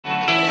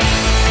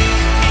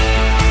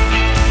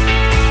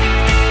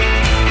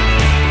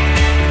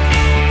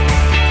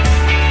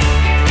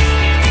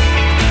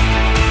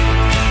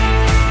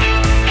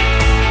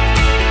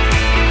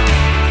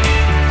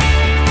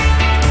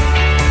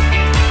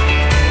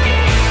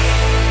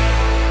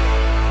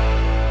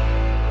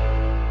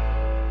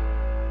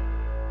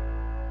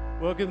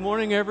Well, good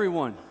morning,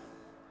 everyone.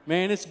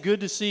 Man, it's good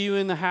to see you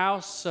in the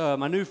house.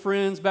 My new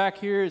friends back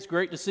here, it's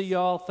great to see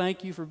y'all.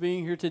 Thank you for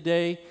being here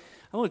today.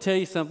 I want to tell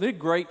you something. It's a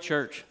great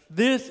church.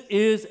 This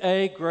is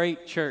a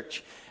great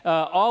church.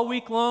 All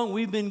week long,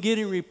 we've been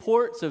getting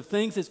reports of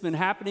things that's been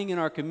happening in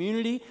our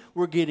community.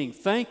 We're getting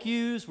thank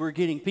yous. We're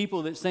getting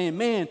people that saying,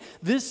 man,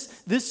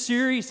 this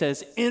series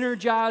has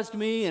energized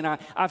me, and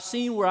I've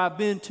seen where I've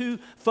been too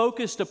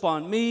focused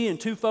upon me and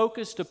too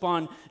focused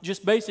upon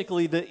just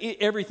basically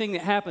everything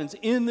that happens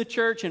in the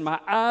church, and my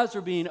eyes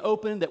are being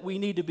opened that we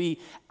need to be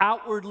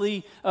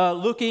outwardly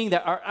looking,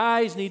 that our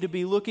eyes need to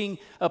be looking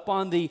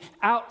upon the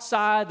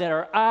outside, that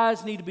our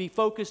eyes need to be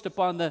focused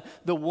upon the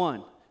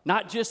one.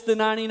 Not just the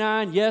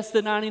 99, yes,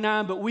 the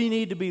 99, but we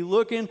need to be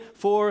looking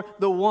for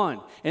the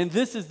one. And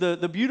this is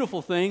the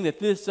beautiful thing that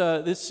this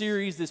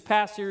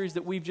past series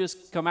that we've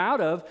just come out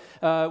of,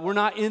 we're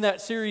not in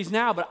that series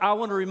now, but I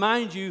want to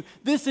remind you,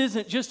 this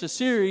isn't just a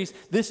series,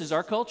 this is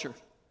our culture.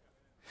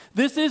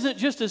 This isn't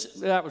just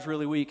that was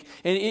really weak.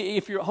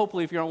 And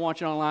hopefully if you're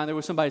watching online, there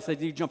was somebody that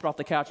said, you jumped off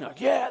the couch and you're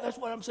like, yeah, that's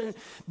what I'm saying.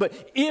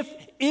 But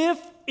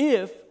if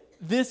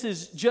this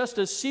is just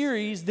a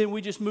series, then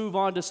we just move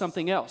on to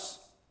something else.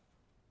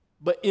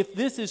 But if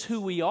this is who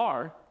we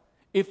are,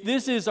 if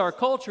this is our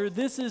culture,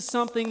 this is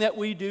something that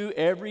we do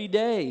every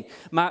day.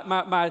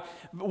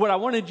 What I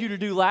wanted you to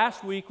do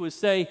last week was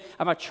say,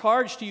 my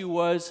charge to you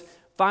was,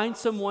 find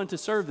someone to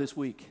serve this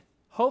week.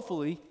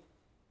 Hopefully,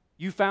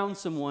 you found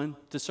someone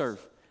to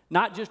serve.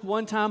 Not just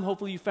one time,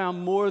 hopefully you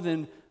found more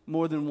than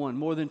one,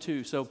 more than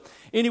two. So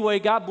anyway,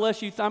 God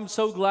bless you. I'm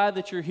so glad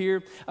that you're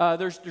here.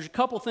 There's a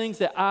couple things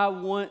that I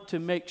want to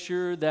make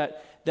sure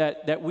that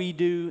we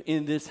do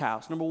in this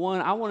house. Number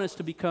one, I want us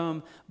to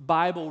become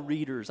Bible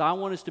readers. I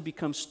want us to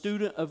become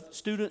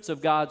students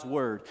of God's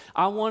Word.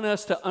 I want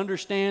us to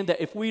understand that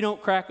if we don't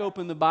crack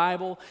open the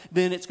Bible,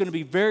 then it's going to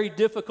be very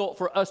difficult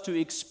for us to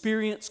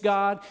experience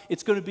God.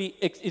 It's going to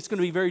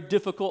be very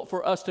difficult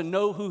for us to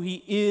know who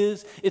He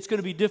is. It's going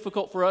to be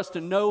difficult for us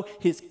to know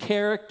His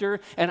character.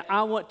 And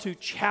I want to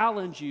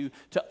challenge you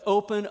to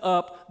open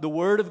up the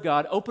Word of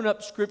God, open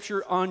up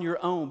Scripture on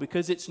your own,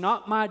 because it's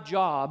not my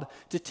job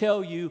to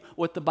tell you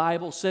what the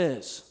Bible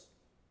says.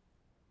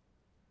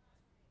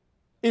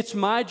 It's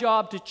my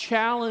job to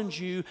challenge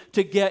you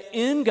to get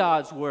in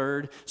God's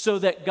Word so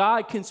that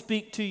God can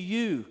speak to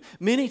you.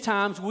 Many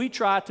times we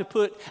try to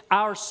put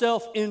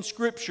ourselves in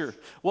Scripture.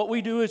 What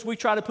we do is we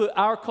try to put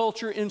our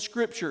culture in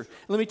Scripture.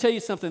 Let me tell you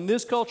something.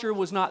 This culture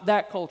was not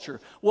that culture.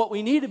 What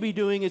we need to be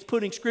doing is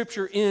putting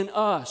Scripture in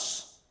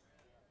us.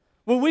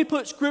 When we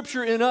put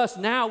Scripture in us,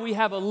 now we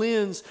have a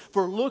lens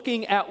for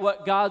looking at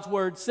what God's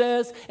Word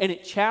says, and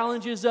it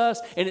challenges us,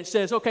 and it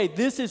says, okay,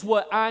 this is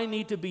what I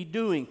need to be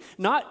doing.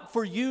 Not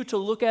for you to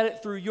look at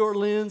it through your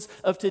lens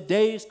of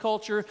today's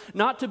culture,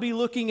 not to be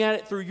looking at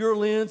it through your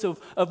lens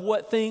of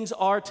what things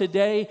are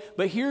today,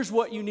 but here's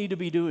what you need to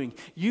be doing.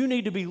 You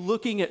need to be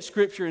looking at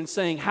Scripture and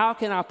saying, how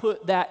can I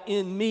put that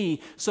in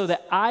me so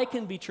that I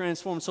can be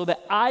transformed, so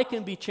that I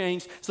can be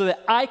changed, so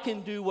that I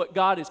can do what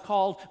God has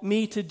called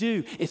me to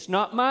do. It's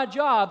not my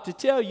job to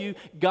tell you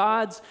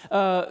God's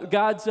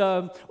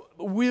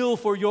will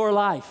for your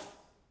life.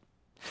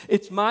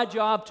 It's my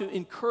job to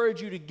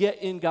encourage you to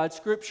get in God's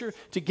Scripture,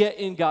 to get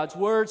in God's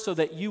Word, so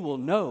that you will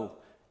know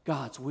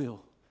God's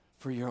will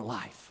for your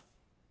life.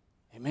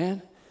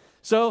 Amen?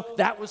 So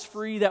that was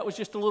free. That was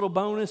just a little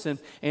bonus.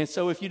 And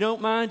so if you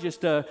don't mind,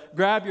 just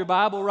grab your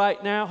Bible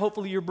right now.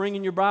 Hopefully you're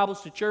bringing your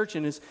Bibles to church,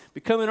 and it's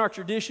becoming our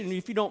tradition. And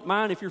if you don't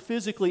mind, if you're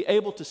physically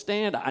able to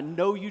stand, I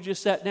know you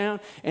just sat down,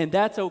 and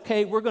that's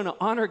okay. We're going to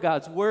honor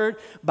God's Word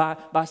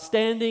by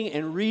standing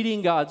and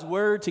reading God's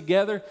Word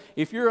together.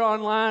 If you're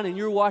online and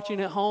you're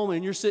watching at home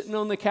and you're sitting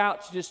on the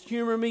couch, just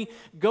humor me.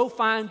 Go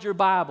find your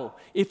Bible.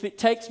 If it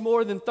takes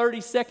more than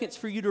 30 seconds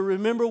for you to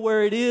remember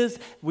where it is,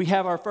 we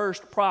have our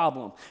first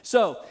problem.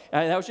 So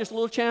that was just a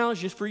little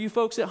challenge just for you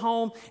folks at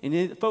home, and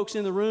then folks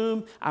in the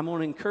room. I'm going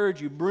to encourage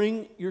you,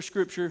 bring your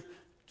Scripture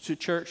to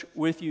church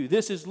with you.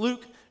 This is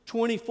Luke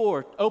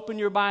 24. Open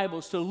your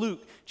Bibles to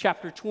Luke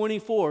chapter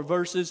 24,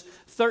 verses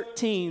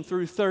 13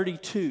 through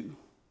 32.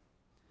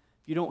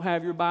 If you don't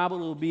have your Bible,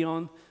 it'll be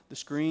on the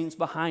screens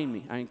behind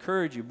me. I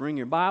encourage you, bring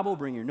your Bible,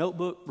 bring your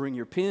notebook, bring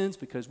your pens,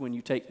 because when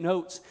you take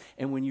notes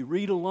and when you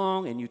read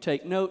along and you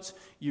take notes,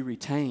 you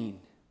retain.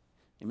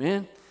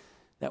 Amen?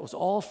 That was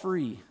all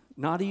free.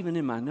 Not even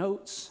in my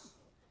notes.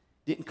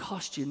 Didn't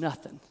cost you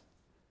nothing.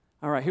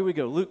 All right, here we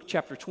go. Luke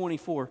chapter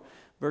 24,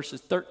 verses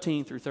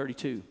 13 through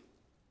 32.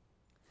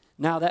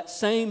 Now that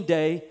same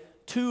day,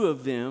 two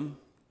of them,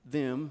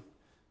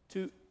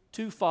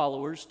 two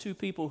followers, two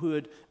people who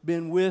had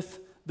been with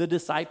the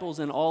disciples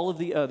and all of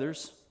the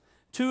others,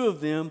 two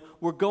of them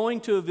were going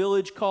to a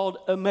village called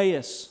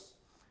Emmaus.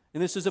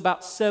 And this is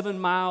about 7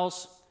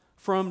 miles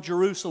from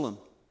Jerusalem.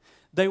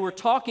 They were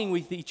talking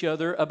with each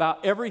other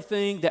about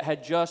everything that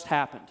had just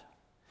happened.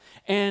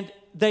 And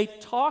they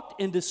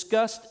talked and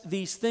discussed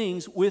these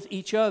things with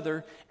each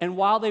other. And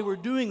while they were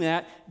doing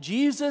that,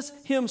 Jesus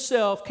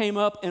Himself came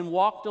up and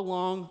walked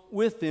along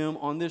with them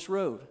on this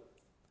road.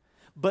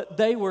 but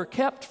they were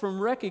kept from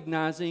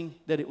recognizing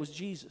that it was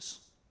Jesus.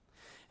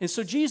 And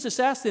so Jesus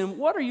asked them,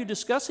 "What are you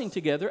discussing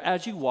together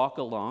as you walk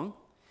along?"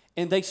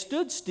 And they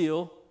stood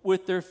still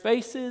with their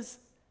faces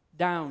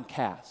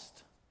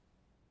downcast.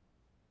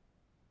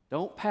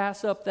 Don't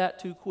pass up that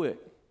too quick.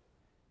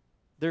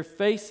 Their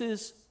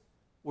faces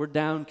were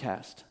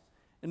downcast.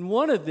 And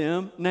one of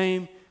them,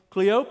 named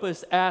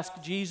Cleopas,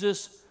 asked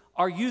Jesus,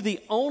 "Are you the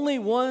only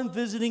one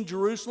visiting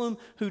Jerusalem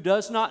who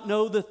does not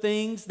know the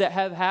things that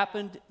have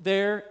happened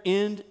there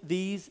in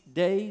these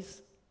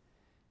days?"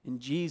 And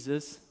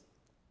Jesus,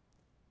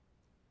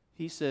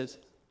 he says,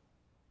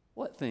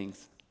 "What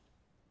things?"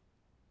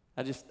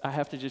 I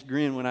have to just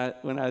grin when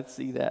I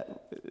see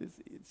that.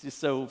 It's just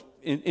so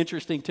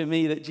interesting to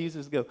me that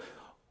Jesus goes,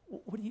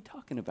 "What are you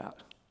talking about?"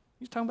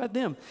 He's talking about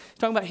them. He's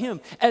talking about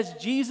him. As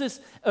Jesus,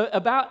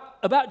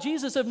 about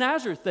Jesus of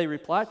Nazareth, they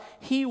replied.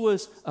 He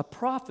was a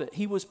prophet.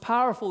 He was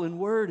powerful in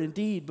word and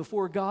deed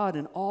before God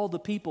and all the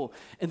people.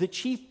 And the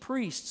chief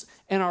priests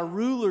and our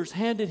rulers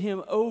handed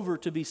him over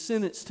to be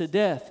sentenced to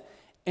death,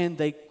 and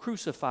they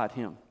crucified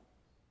him.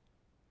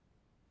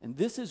 And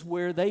this is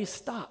where they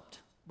stopped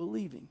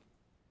believing.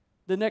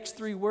 The next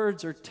 3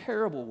 words are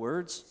terrible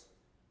words.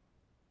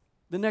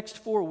 The next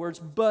 4 words,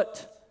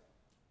 "But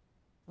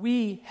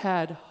we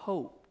had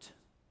hoped."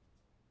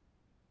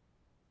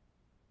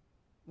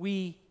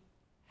 We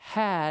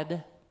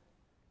had,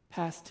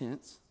 past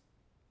tense,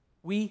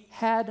 we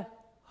had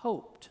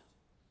hoped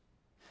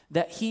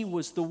that he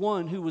was the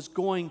one who was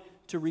going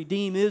to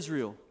redeem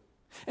Israel.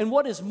 And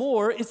what is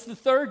more, it's the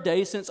 3rd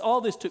day since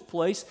all this took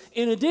place.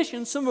 In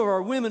addition, some of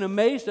our women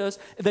amazed us.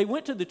 They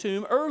went to the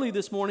tomb early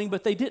this morning,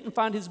 but they didn't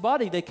find his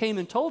body. They came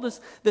and told us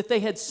that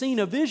they had seen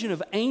a vision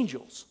of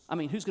angels. I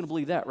mean, who's going to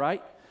believe that,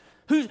 right?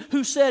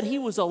 Who said he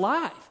was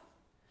alive.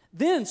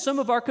 Then some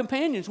of our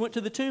companions went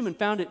to the tomb and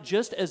found it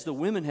just as the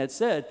women had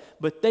said,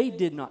 but they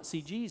did not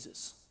see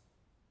Jesus.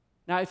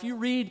 Now, if you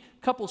read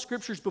a couple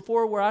scriptures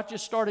before where I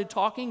just started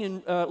talking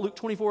in Luke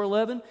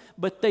 24:11,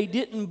 but they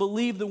didn't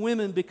believe the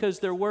women because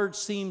their words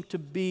seemed to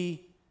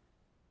be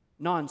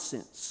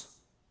nonsense.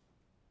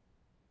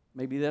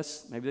 Maybe they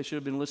should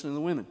have been listening to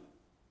the women.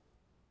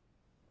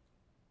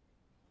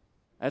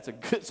 That's a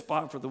good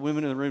spot for the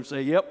women in the room to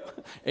say,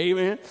 "Yep,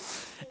 amen."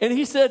 And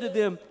he said to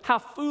them, "How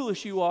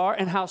foolish you are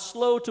and how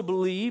slow to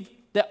believe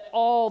that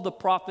all the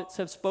prophets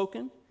have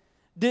spoken.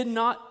 Did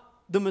not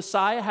the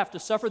Messiah have to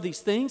suffer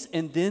these things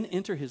and then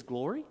enter his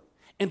glory?"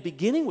 And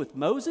beginning with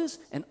Moses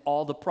and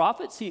all the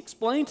prophets, he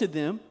explained to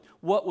them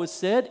what was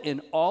said in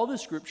all the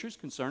scriptures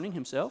concerning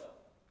himself.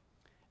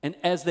 And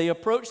as they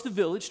approached the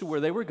village to where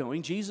they were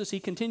going, Jesus, he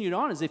continued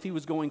on as if he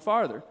was going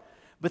farther.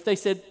 But they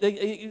said,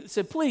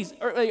 "Please,"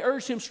 they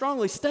urged him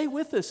strongly, "stay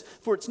with us,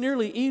 for it's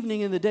nearly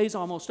evening and the day's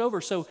almost over."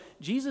 So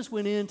Jesus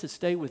went in to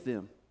stay with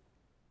them.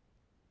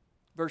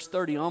 Verse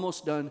 30,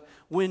 almost done.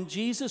 When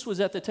Jesus was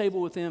at the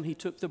table with them, he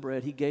took the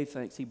bread, he gave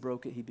thanks, he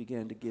broke it, he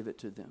began to give it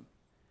to them.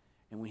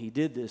 And when he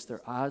did this,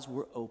 their eyes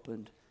were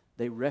opened,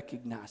 they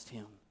recognized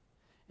him.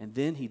 And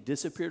then he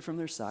disappeared from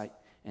their sight,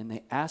 and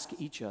they asked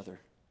each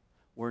other,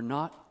 "Were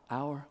not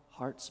our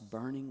hearts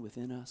burning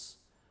within us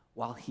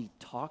while he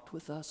talked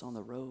with us on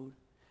the road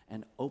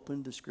and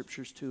opened the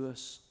scriptures to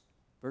us?"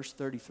 Verse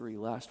 33,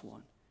 last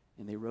one.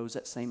 And they rose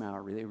that same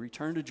hour. They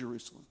returned to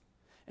Jerusalem.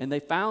 And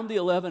they found the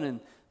 11 and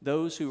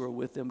those who were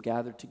with them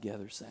gathered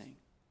together, saying,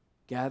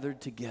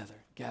 gathered together,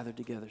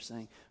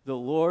 saying, "The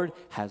Lord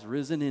has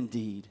risen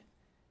indeed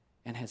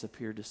and has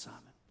appeared to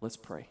Simon." Let's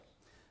pray.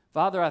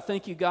 Father, I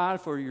thank you,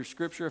 God, for your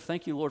scripture.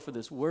 Thank you, Lord, for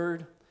this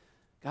word.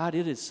 God,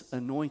 it is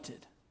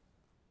anointed.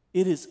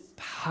 It is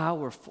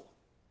powerful.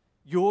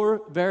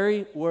 Your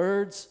very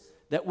words,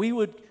 that we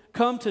would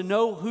come to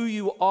know who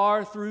you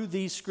are through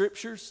these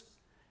scriptures.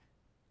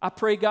 I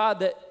pray, God,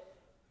 that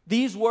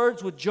these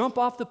words would jump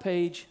off the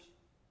page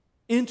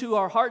into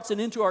our hearts and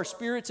into our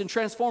spirits and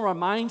transform our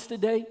minds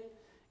today.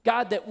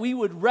 God, that we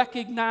would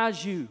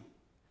recognize you,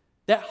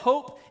 that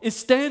hope is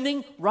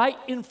standing right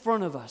in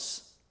front of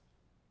us.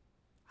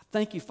 I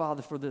thank you,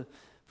 Father, for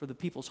the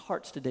people's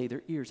hearts today,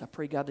 their ears. I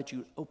pray, God, that you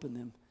would open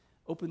them.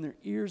 Open their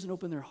ears and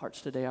open their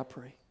hearts today, I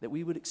pray. That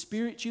we would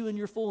experience you in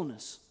your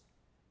fullness.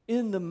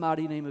 In the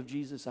mighty name of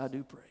Jesus, I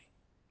do pray.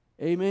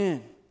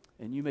 Amen.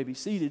 And you may be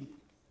seated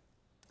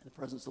in the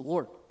presence of the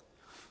Lord.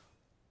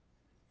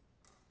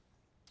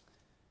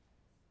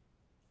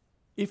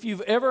 If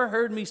you've ever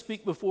heard me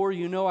speak before,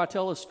 you know I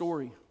tell a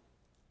story.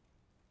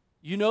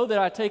 You know that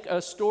I take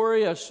a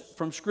story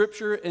from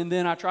Scripture and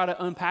then I try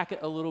to unpack it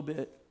a little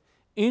bit.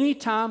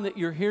 Anytime that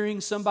you're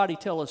hearing somebody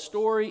tell a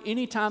story,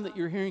 anytime that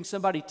you're hearing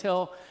somebody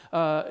tell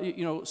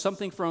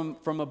something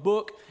from a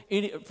book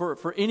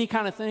for any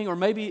kind of thing, or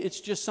maybe it's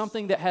just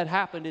something that had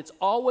happened, it's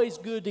always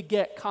good to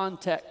get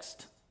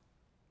context.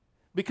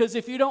 Because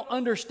if you don't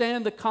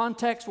understand the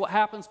context, what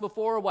happens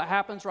before, what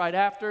happens right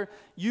after,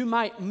 you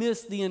might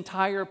miss the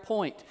entire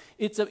point.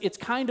 It's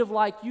kind of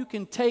like you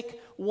can take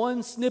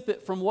one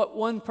snippet from what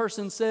one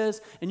person says,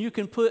 and you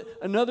can put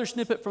another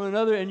snippet from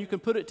another, and you can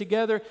put it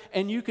together,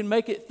 and you can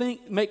make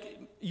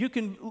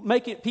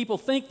people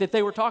think that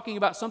they were talking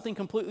about something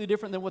completely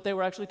different than what they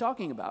were actually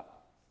talking about.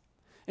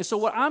 And so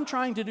what I'm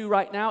trying to do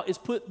right now is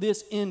put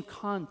this in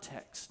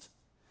context.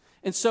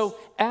 And so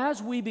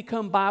as we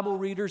become Bible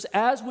readers,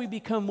 as we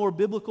become more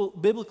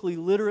biblically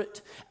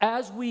literate,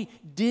 as we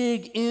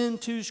dig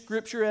into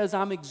Scripture, as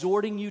I'm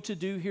exhorting you to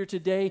do here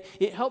today,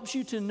 it helps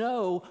you to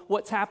know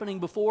what's happening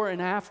before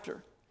and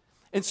after.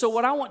 And so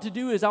what I want to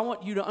do is I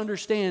want you to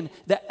understand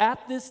that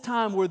at this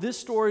time where this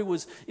story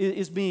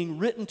is being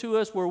written to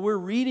us, where we're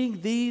reading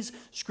these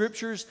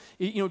Scriptures,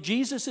 you know,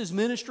 Jesus'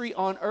 ministry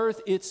on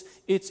earth, it's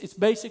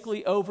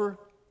basically over.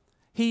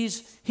 When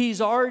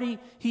he's already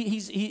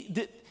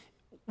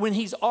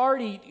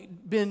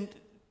been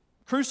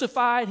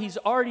crucified, he's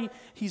already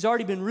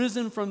been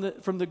risen from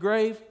the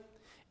grave.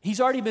 He's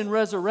already been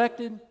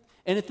resurrected.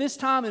 And at this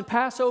time in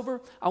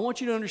Passover, I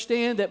want you to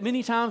understand that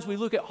many times we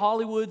look at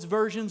Hollywood's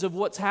versions of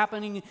what's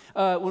happening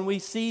when we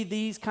see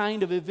these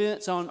kind of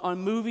events on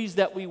movies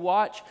that we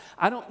watch.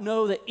 I don't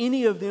know that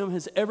any of them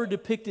has ever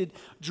depicted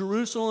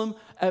Jerusalem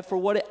for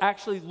what it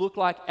actually looked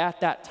like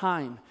at that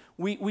time.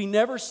 We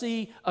never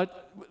see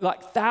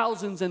like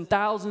thousands and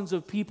thousands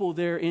of people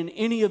there in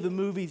any of the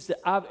movies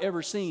that I've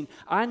ever seen.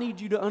 I need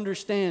you to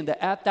understand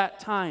that at that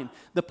time,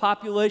 the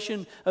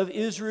population of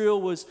Israel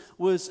was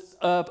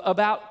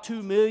about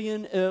 2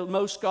 million.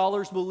 Most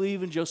scholars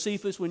believe, in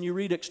Josephus, when you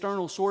read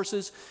external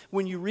sources,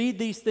 when you read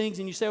these things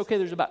and you say, okay,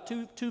 there's about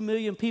 2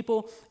 million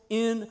people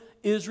in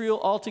Israel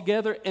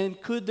altogether, and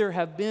could there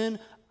have been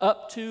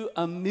up to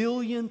 1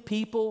 million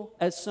people,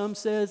 as some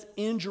says,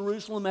 in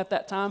Jerusalem at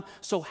that time?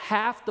 So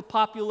half the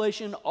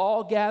population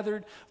all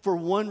gathered for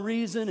one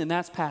reason, and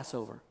that's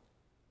Passover.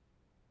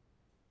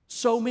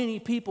 So many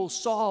people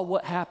saw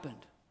what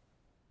happened.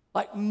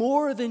 Like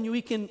more than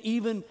we can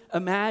even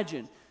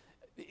imagine.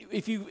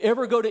 If you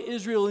ever go to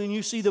Israel and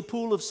you see the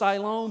Pool of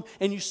Siloam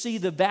and you see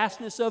the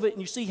vastness of it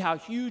and you see how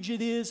huge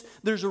it is,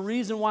 there's a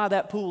reason why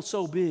that pool's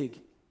so big.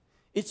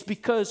 It's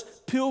because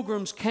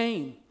pilgrims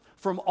came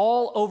from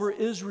all over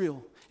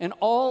Israel and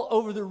all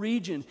over the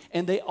region,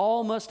 and they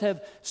all must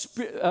have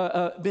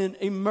been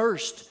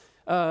immersed,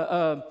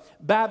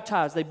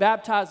 baptized. They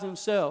baptized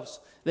themselves.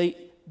 They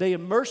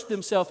immersed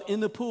themselves in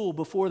the pool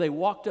before they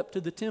walked up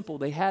to the temple.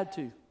 They had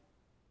to.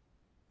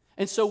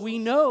 And so we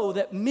know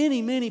that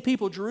many, many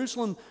people,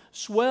 Jerusalem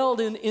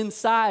swelled in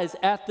size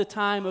at the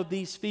time of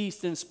these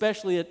feasts, and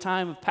especially at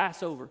time of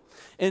Passover.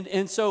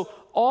 And so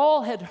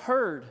all had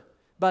heard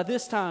by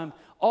this time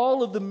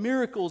all of the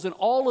miracles and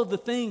all of the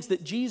things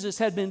that Jesus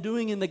had been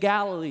doing in the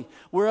Galilee.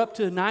 Where up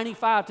to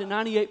 95 to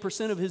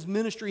 98% of his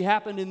ministry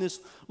happened in this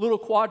little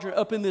quadrant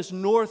up in this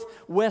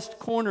northwest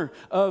corner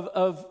of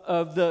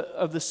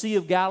the Sea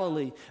of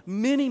Galilee.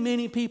 Many,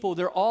 many people,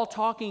 they're all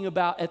talking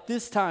about at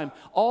this time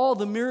all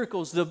the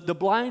miracles, the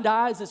blind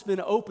eyes that's been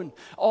opened,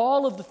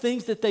 all of the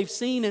things that they've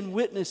seen and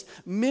witnessed.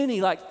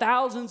 Many, like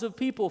thousands of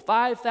people,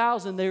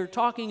 5,000, they're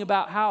talking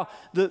about how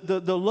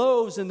the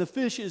loaves and the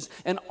fishes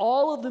and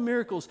all of the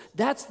miracles.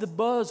 That's the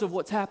buzz of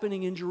what's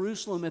happening in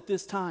Jerusalem at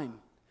this time,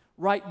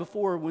 right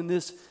before when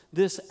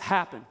this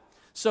happened.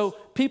 So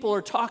people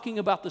are talking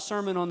about the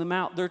Sermon on the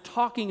Mount. They're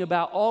talking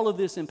about all of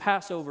this in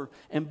Passover.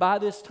 And by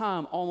this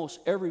time, almost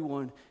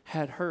everyone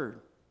had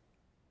heard.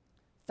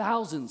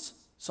 Thousands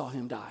saw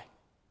him die.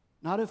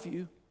 Not a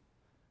few.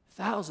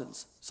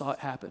 Thousands saw it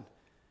happen.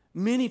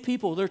 Many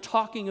people, they're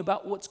talking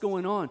about what's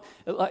going on.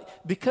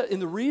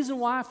 And the reason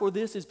why for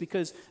this is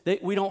because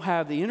we don't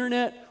have the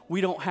internet.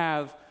 We don't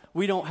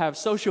have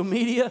social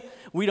media.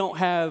 We don't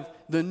have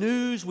the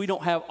news. We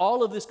don't have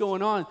all of this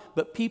going on.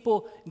 But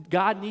people,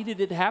 God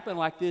needed it to happen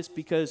like this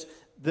because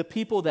the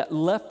people that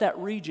left that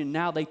region,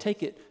 now they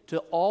take it to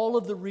all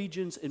of the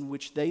regions in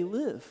which they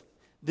live.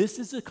 This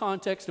is the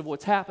context of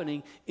what's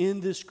happening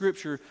in this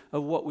scripture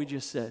of what we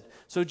just said.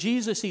 So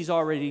Jesus, he's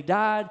already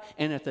died.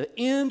 And at the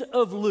end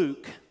of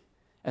Luke's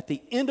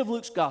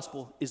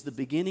gospel is the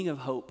beginning of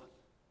hope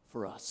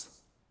for us.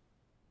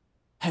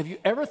 Have you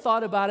ever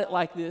thought about it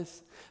like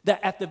this? That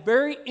at the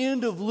very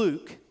end of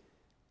Luke,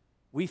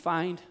 we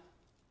find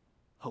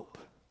hope.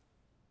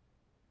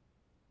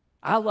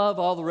 I love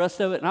all the rest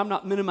of it, and I'm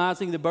not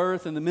minimizing the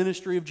birth and the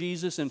ministry of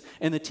Jesus and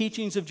the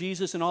teachings of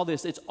Jesus and all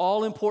this. It's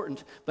all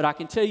important, but I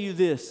can tell you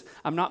this.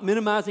 I'm not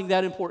minimizing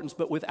that importance,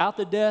 but without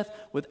the death,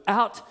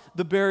 without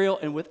the burial,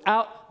 and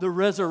without the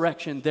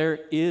resurrection, there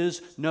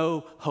is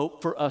no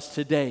hope for us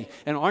today.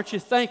 And aren't you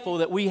thankful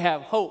that we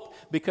have hope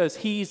because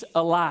he's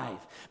alive?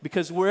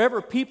 Because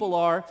wherever people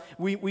are,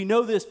 we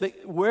know this,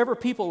 but wherever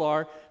people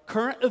are,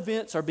 current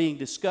events are being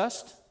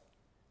discussed.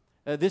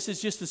 This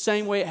is just the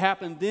same way it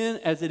happened then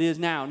as it is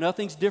now.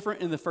 Nothing's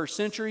different in the first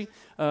century.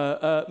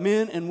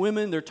 Men and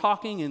women, they're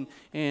talking,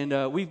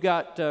 and we've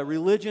got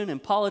religion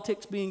and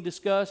politics being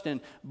discussed, and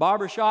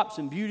barbershops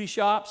and beauty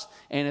shops,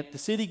 and at the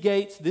city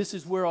gates, this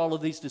is where all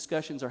of these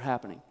discussions are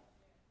happening.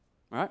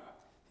 All right?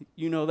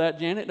 You know that,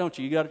 Janet, don't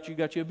you? You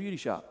got you a beauty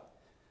shop.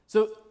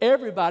 So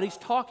everybody's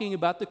talking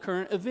about the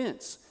current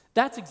events.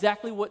 That's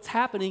exactly what's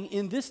happening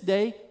in this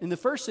day, in the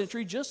first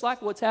century, just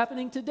like what's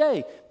happening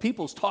today.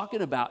 People's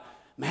talking about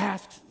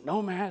masks,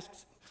 no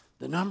masks,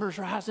 the numbers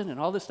rising and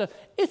all this stuff.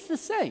 It's the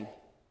same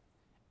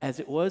as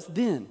it was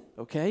then,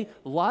 okay?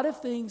 A lot of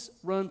things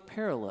run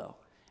parallel.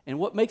 And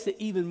what makes it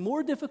even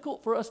more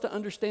difficult for us to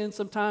understand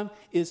sometimes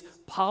is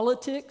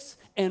politics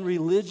and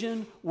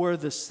religion were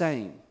the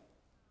same.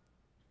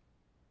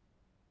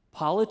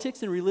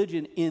 Politics and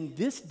religion in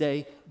this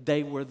day,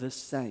 they were the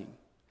same.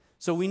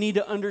 So we need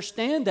to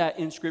understand that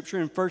in Scripture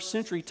in first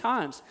century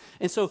times.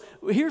 And so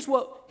here's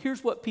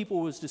what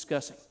people was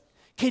discussing.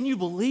 Can you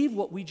believe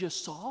what we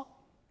just saw?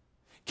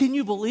 Can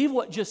you believe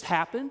what just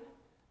happened?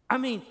 I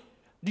mean,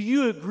 do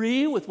you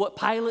agree with what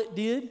Pilate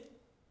did?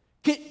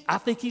 I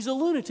think he's a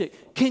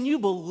lunatic. Can you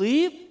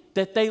believe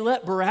that they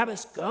let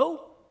Barabbas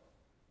go?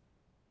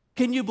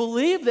 Can you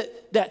believe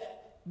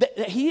that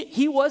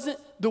he wasn't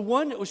the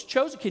one that was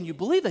chosen? Can you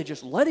believe they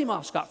just let him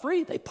off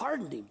scot-free? They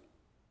pardoned him.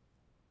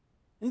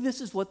 And this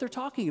is what they're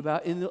talking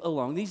about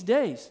along these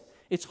days.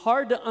 It's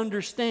hard to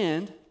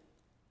understand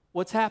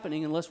what's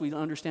happening unless we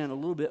understand a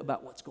little bit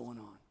about what's going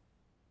on.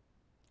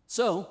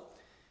 So,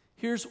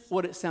 here's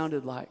what it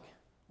sounded like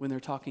when they're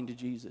talking to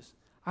Jesus.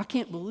 I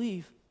can't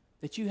believe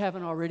that you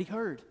haven't already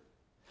heard.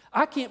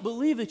 I can't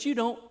believe that you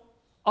don't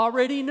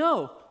already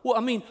know. Well,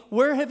 I mean,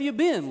 where have you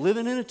been?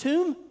 Living in a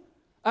tomb?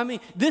 I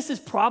mean, this is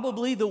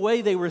probably the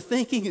way they were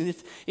thinking.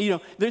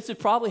 This is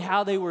probably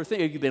how they were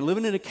thinking. Have you been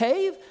living in a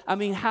cave? I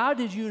mean, how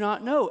did you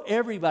not know?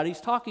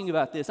 Everybody's talking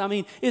about this. I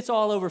mean, it's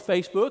all over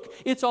Facebook.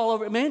 It's all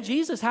over. Man,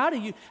 Jesus, how do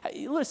you...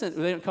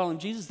 Listen, they don't call him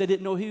Jesus. They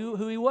didn't know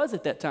who he was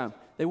at that time.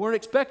 They weren't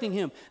expecting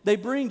him. They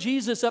bring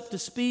Jesus up to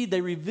speed.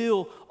 They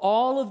reveal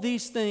all of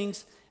these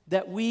things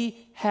that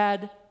we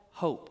had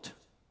hoped.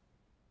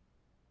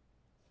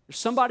 There's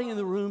somebody in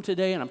the room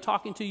today, and I'm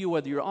talking to you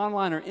whether you're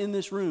online or in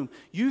this room.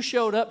 You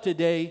showed up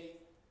today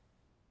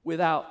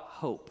without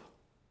hope.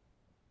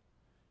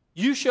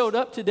 You showed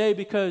up today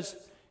because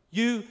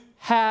you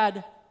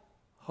had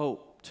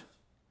hoped.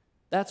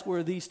 That's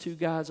where these two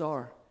guys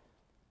are.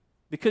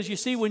 Because you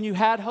see, when you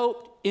had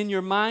hope in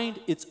your mind,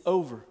 it's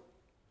over.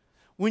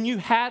 When you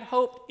had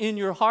hope in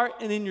your heart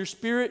and in your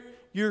spirit,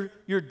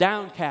 you're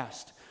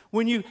downcast.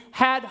 When you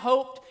had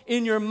hope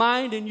in your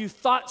mind and you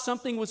thought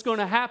something was going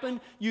to happen,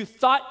 you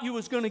thought you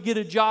was going to get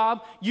a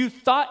job, you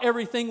thought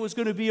everything was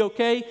going to be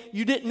okay,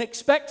 you didn't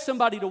expect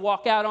somebody to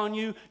walk out on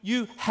you,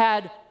 you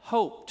had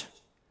hoped.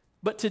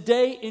 But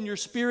today in your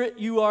spirit,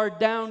 you are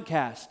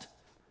downcast.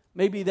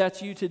 Maybe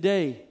that's you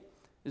today.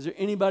 Is there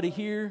anybody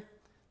here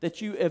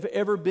that you have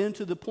ever been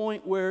to the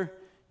point where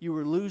you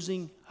were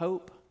losing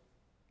hope?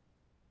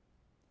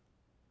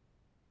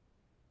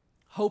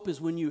 Hope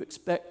is when you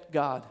expect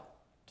God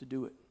to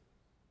do it.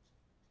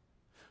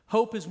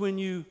 Hope is when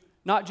you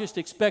not just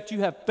expect, you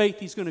have faith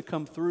He's going to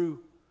come through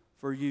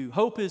for you.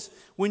 Hope is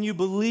when you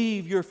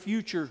believe your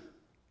future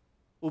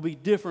will be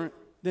different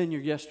than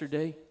your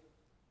yesterday.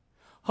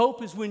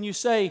 Hope is when you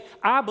say,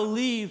 I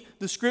believe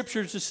the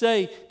Scriptures to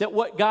say that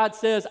what God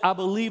says, I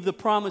believe the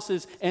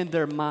promises and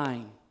they're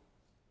mine.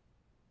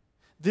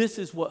 This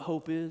is what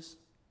hope is.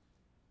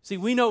 See,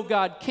 we know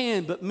God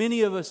can, but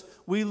many of us,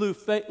 we lose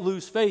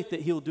faith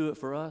that He'll do it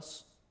for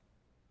us.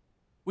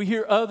 We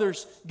hear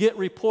others get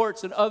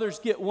reports and others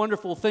get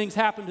wonderful things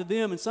happen to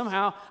them, and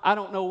somehow, I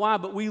don't know why,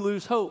 but we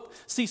lose hope.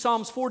 See,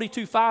 Psalms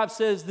 42:5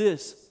 says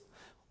this,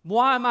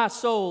 Why, my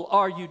soul,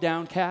 are you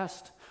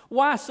downcast?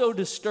 Why so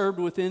disturbed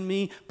within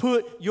me?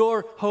 Put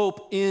your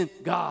hope in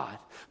God.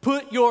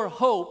 Put your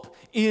hope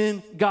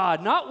in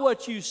God, not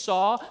what you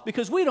saw,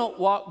 because we don't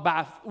walk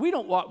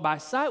by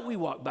sight, we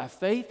walk by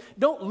faith.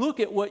 Don't look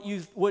at what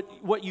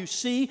you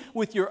see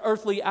with your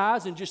earthly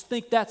eyes and just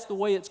think that's the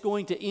way it's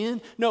going to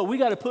end. No, we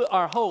got to put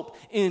our hope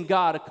in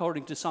God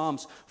according to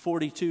Psalms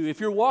 42. If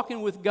you're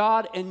walking with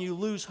God and you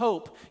lose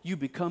hope, you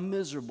become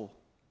miserable.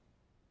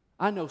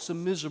 I know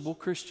some miserable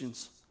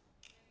Christians.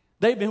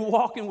 They've been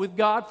walking with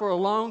God for a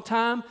long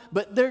time,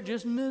 but they're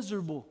just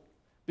miserable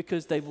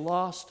because they've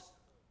lost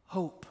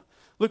hope.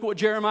 Look at what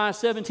Jeremiah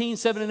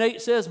 17:7-8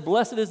 says.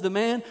 Blessed is the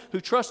man who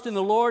trusts in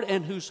the Lord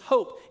and whose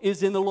hope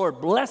is in the Lord.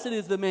 Blessed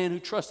is the man who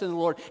trusts in the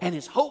Lord and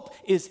his hope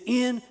is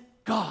in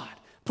God.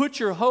 Put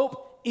your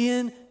hope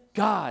in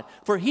God.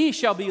 For he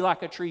shall be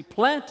like a tree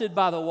planted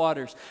by the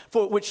waters,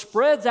 which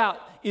spreads out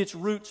its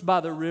roots by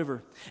the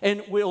river,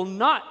 and will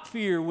not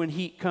fear when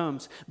heat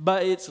comes,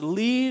 but its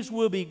leaves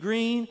will be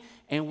green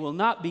and will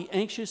not be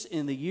anxious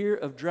in the year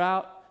of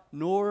drought,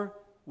 nor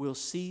will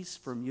cease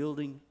from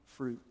yielding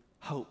fruit.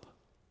 Hope.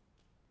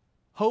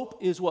 Hope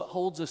is what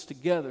holds us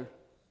together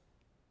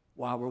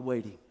while we're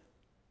waiting.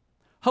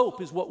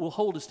 Hope is what will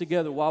hold us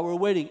together while we're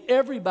waiting.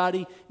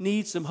 Everybody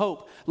needs some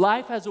hope.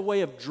 Life has a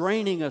way of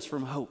draining us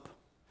from hope.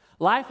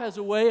 Life has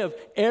a way of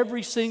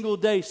every single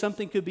day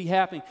something could be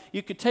happening.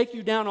 It could take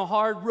you down a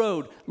hard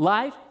road.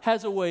 Life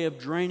has a way of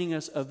draining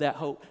us of that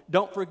hope.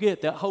 Don't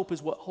forget that hope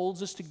is what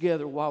holds us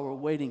together while we're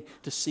waiting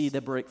to see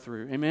the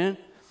breakthrough. Amen?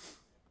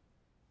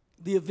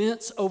 The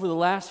events over the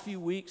last few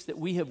weeks that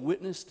we have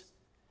witnessed,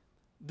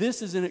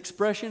 this is an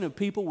expression of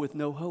people with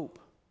no hope.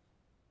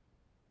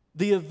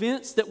 The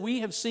events that we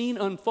have seen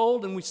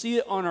unfold, and we see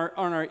it on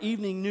our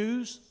evening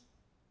news,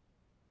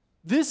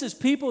 this is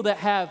people that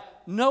have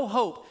no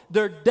hope.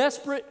 They're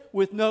desperate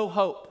with no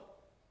hope.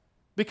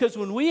 Because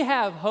when we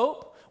have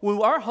hope, when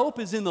our hope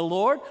is in the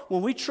Lord,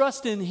 when we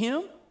trust in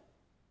Him,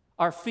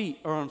 our feet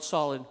are on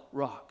solid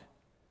rock.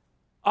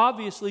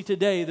 Obviously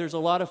today there's a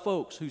lot of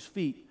folks whose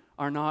feet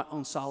are not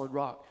on solid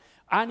rock.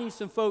 I need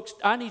some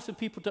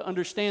people to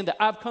understand that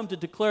I've come to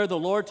declare the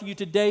Lord to you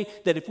today,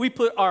 that if we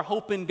put our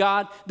hope in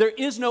God, there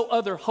is no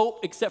other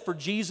hope except for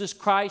Jesus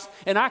Christ.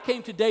 And I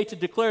came today to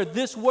declare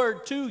this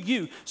word to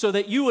you so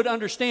that you would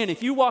understand.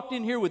 If you walked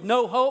in here with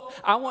no hope,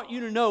 I want you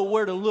to know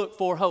where to look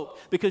for hope,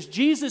 because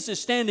Jesus is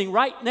standing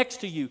right next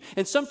to you.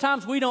 And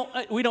sometimes we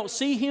don't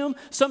see him.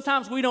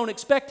 Sometimes we don't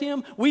expect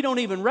him. We don't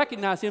even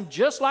recognize him.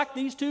 Just like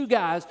these two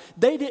guys,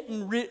 they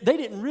didn't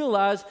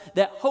realize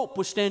that hope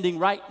was standing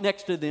right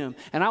next to them.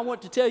 And I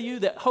want to tell you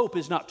that hope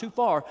is not too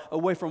far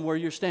away from where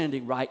you're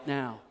standing right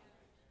now.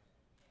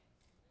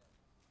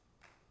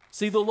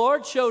 See, the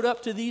Lord showed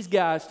up to these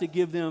guys to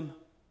give them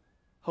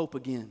hope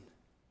again.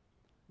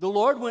 The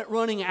Lord went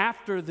running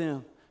after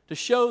them to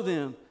show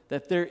them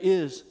that there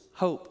is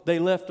hope. They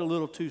left a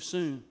little too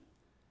soon.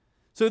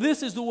 So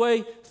this is the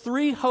way,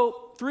 three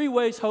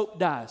ways hope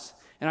dies.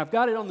 And I've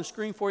got it on the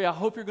screen for you. I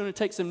hope you're going to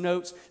take some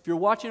notes. If you're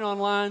watching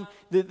online,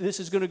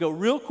 this is going to go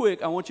real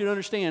quick. I want you to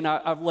understand,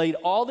 I've laid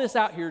all this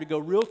out here to go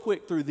real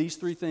quick through these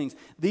three things.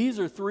 These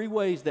are three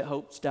ways that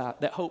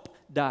hope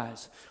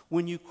dies.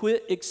 When you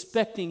quit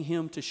expecting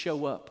him to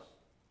show up.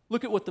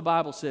 Look at what the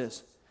Bible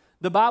says.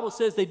 The Bible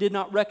says they did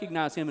not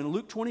recognize him. In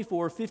Luke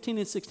 24, 15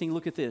 and 16,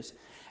 look at this.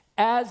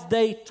 As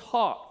they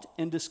talked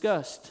and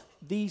discussed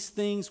these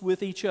things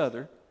with each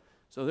other,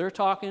 so they're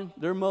talking,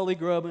 they're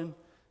mully-grubbing,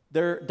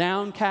 they're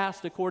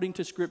downcast according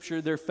to Scripture.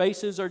 Their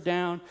faces are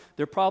down.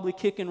 They're probably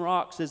kicking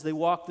rocks as they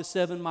walk the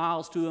 7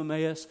 miles to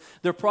Emmaus.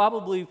 They're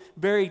probably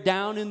very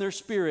down in their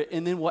spirit.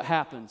 And then what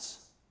happens?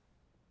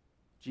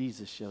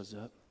 Jesus shows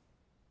up.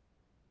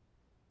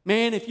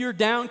 Man, if you're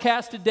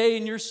downcast today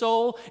in your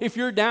soul, if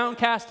you're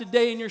downcast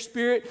today in your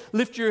spirit,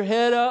 lift your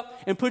head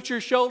up and put your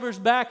shoulders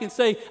back and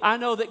say, I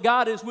know that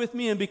God is with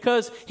me, and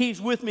because he's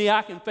with me,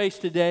 I can face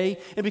today.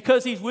 And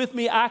because he's with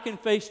me, I can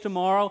face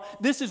tomorrow.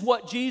 This is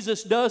what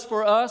Jesus does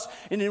for us.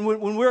 And then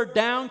when we're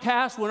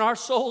downcast, when our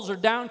souls are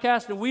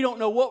downcast and we don't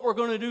know what we're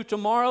going to do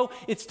tomorrow,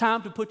 it's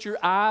time to put your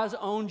eyes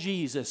on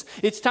Jesus.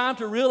 It's time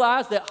to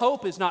realize that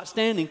hope is not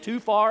standing too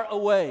far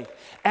away.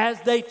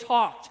 As they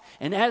talked,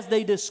 and as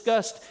they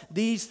discussed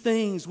these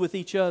things with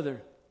each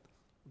other,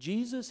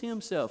 Jesus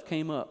himself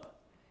came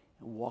up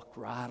and walked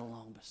right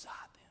along beside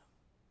them.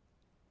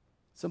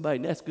 Somebody,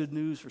 that's good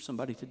news for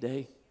somebody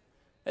today.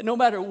 That no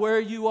matter where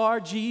you are,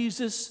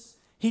 Jesus,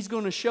 he's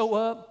going to show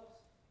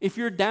up. If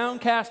you're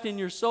downcast in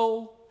your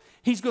soul,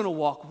 he's going to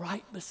walk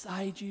right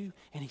beside you,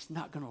 and he's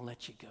not going to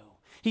let you go.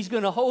 He's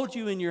going to hold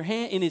you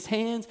in his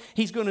hands.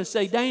 He's going to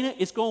say, Dana,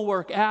 it's going to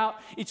work out.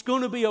 It's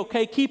going to be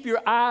okay. Keep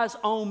your eyes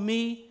on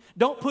me.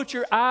 Don't put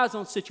your eyes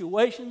on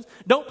situations.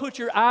 Don't put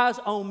your eyes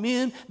on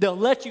men. They'll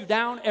let you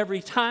down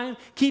every time.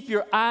 Keep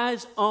your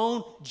eyes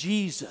on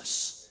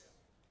Jesus.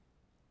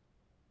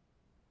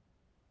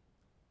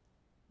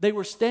 They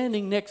were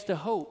standing next to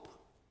hope,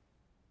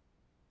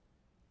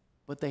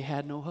 but they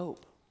had no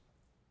hope.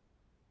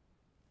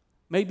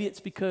 Maybe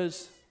it's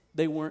because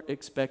they weren't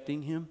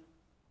expecting him.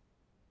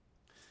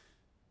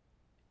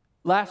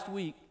 Last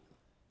week,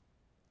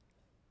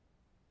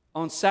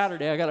 on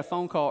Saturday, I got a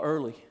phone call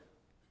early.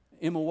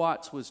 Emma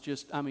Watts was she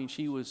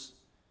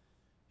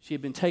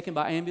had been taken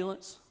by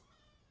ambulance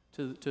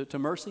to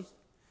Mercy.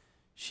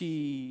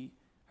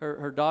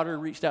 Her daughter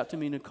reached out to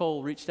me,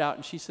 Nicole reached out,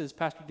 and she says,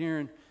 Pastor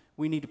Darren,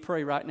 we need to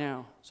pray right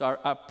now. So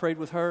I prayed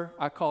with her.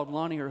 I called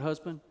Lonnie, her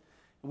husband,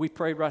 and we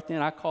prayed right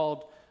then. I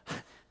called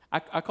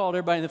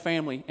everybody in the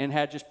family and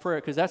had just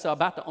prayer, because that's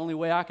about the only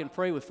way I can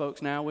pray with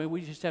folks now.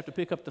 We just have to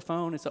pick up the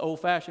phone. It's an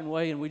old-fashioned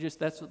way, and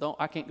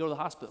I can't go to the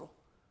hospital.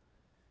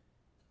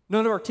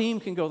 None of our team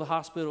can go to the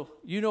hospital.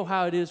 You know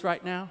how it is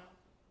right now.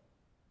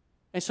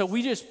 And so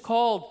we just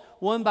called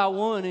one by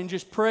one and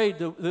just prayed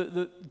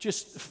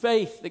just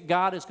faith that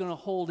God is going to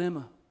hold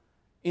Emma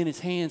in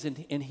his hands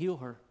and heal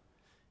her.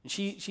 And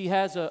she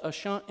has a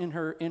shunt in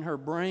her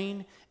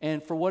brain,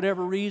 and for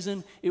whatever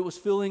reason, it was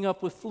filling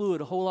up with fluid,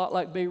 a whole lot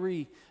like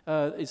Beirut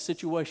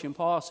situation.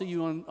 Paul, I see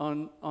you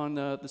on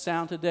the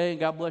sound today, and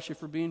God bless you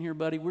for being here,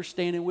 buddy. We're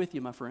standing with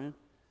you, my friend.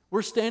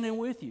 We're standing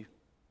with you.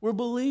 We're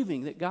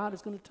believing that God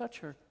is going to touch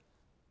her.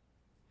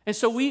 And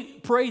so we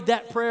prayed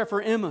that prayer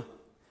for Emma.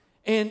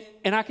 And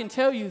I can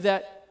tell you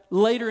that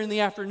later in the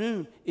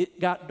afternoon, it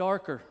got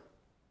darker.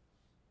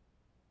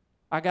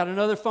 I got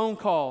another phone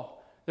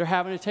call. They're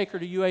having to take her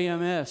to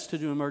UAMS to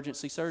do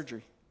emergency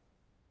surgery.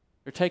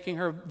 They're taking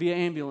her via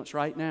ambulance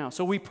right now.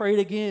 So we prayed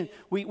again.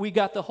 We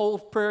got the whole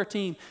prayer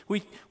team.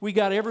 We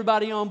got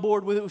everybody on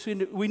board with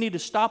it. We need to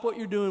stop what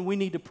you're doing. We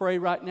need to pray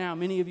right now.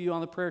 Many of you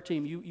on the prayer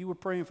team, you were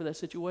praying for that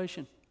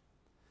situation.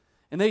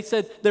 And they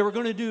said they were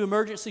going to do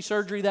emergency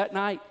surgery that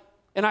night.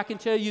 And I can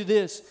tell you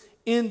this,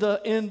 in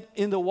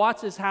the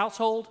Watts'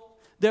 household,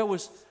 there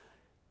was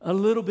a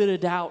little bit of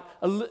doubt.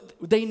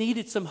 They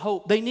needed some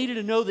hope. They needed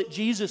to know that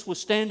Jesus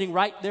was standing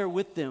right there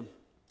with them.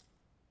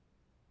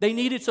 They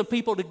needed some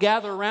people to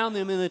gather around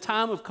them. In the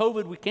time of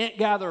COVID, we can't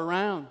gather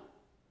around.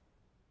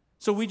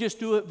 So we just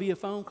do it via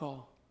phone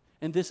call.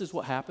 And this is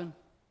what happened.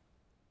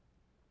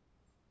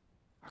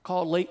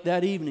 called late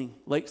that evening,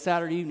 late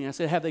Saturday evening. I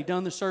said, have they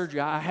done the surgery?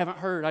 I haven't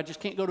heard. I just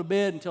can't go to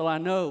bed until I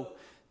know.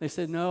 They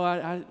said,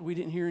 no, we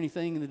didn't hear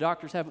anything, and the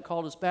doctors haven't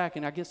called us back,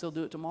 and I guess they'll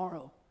do it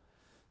tomorrow.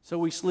 So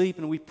we sleep,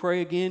 and we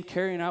pray again.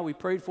 Carrie and I, we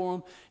prayed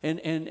for them,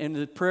 and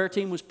the prayer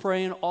team was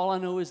praying. All I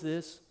know is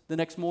this. The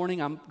next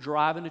morning, I'm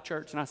driving to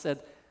church, and I said,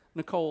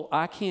 Nicole,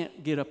 I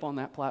can't get up on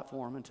that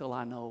platform until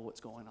I know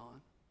what's going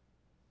on.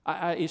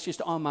 It's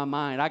just on my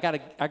mind. I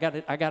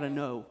gotta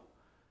know.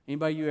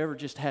 Anybody you ever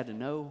just had to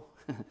know?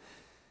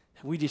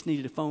 We just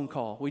needed a phone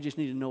call. We just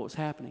needed to know what's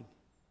happening.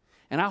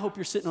 And I hope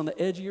you're sitting on the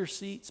edge of your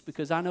seats,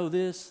 because I know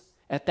this.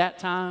 At that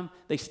time,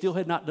 they still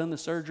had not done the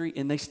surgery,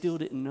 and they still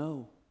didn't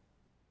know.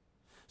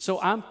 So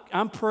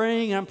I'm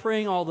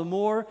praying all the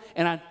more.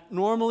 And I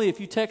normally, if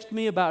you text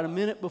me about a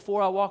minute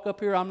before I walk up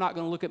here, I'm not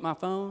going to look at my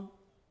phone.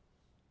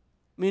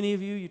 Many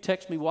of you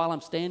text me while I'm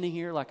standing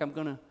here, like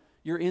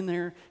you're in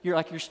there.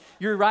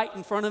 You're right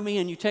in front of me,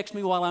 and you text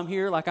me while I'm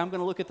here, like I'm going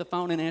to look at the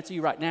phone and answer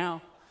you right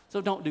now. So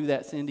don't do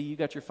that, Cindy. You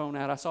got your phone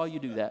out. I saw you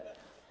do that.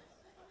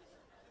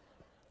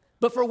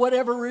 But for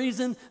whatever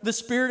reason, the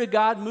Spirit of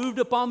God moved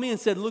upon me and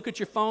said, look at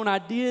your phone. I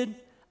did.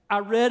 I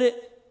read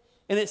it,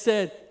 and it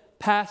said,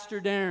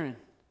 Pastor Darren,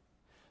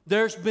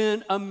 there's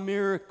been a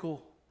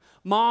miracle.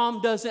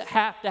 Mom doesn't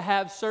have to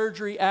have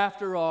surgery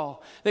after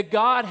all. That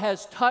God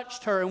has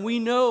touched her, and we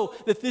know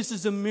that this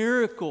is a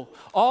miracle.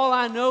 All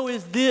I know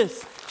is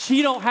this: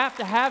 she don't have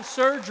to have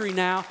surgery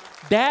now.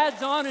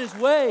 Dad's on his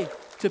way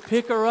to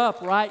pick her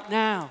up right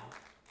now.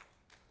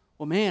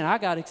 Well, man, I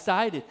got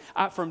excited.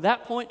 From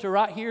that point to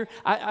right here,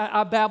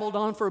 I babbled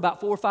on for about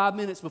 4 or 5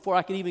 minutes before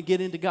I could even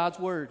get into God's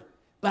Word.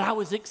 But I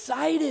was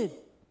excited.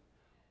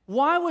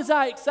 Why was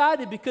I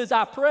excited? Because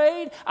I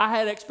prayed, I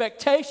had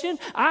expectation.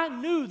 I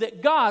knew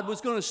that God was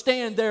going to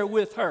stand there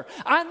with her.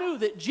 I knew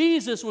that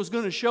Jesus was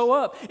going to show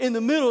up in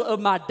the middle of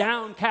my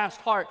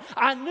downcast heart.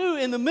 I knew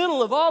in the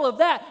middle of all of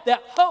that,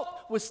 that hope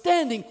was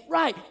standing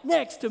right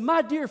next to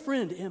my dear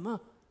friend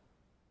Emma.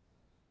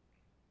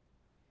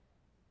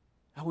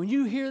 Now, when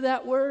you hear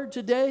that word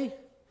today,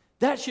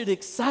 that should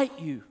excite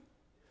you.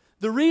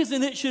 The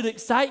reason it should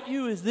excite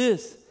you is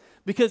this: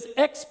 because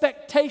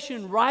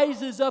expectation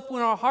rises up in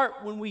our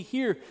heart when we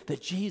hear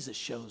that Jesus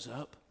shows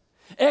up.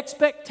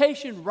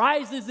 Expectation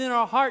rises in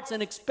our hearts,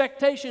 and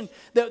expectation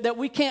that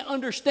we can't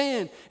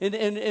understand.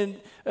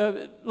 And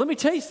let me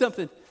tell you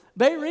something.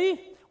 Bayree,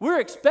 we're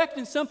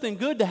expecting something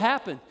good to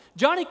happen.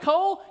 Johnny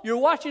Cole, you're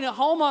watching at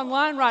home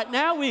online right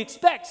now. We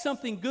expect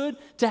something good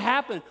to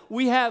happen.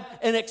 We have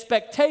an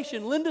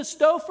expectation. Linda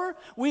Stouffer,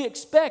 we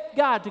expect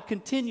God to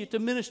continue to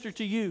minister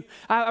to you.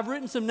 I've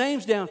written some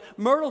names down.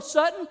 Myrtle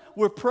Sutton,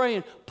 we're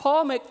praying.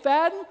 Paul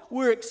McFadden,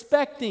 we're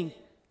expecting.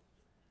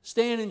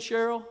 Stan and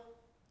Cheryl,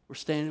 we're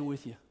standing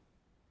with you.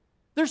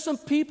 There's some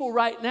people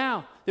right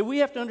now that we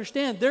have to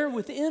understand they're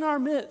within our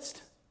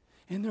midst,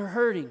 and they're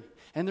hurting.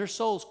 And their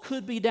souls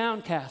could be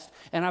downcast.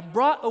 And I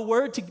brought a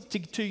word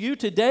to you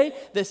today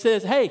that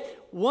says, hey,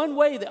 one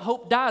way that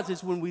hope dies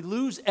is when we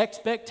lose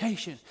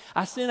expectation.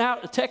 I sent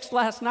out a text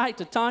last night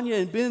to Tanya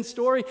and Ben's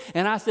story,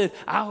 and I said,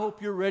 I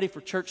hope you're ready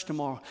for church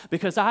tomorrow,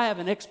 because I have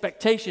an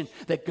expectation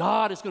that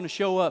God is going to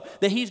show up,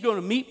 that He's going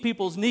to meet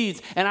people's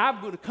needs, and I'm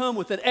going to come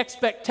with an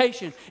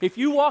expectation. If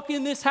you walk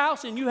in this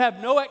house and you have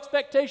no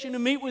expectation to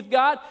meet with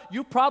God,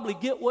 you probably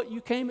get what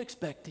you came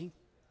expecting.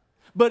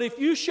 But if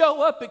you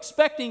show up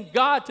expecting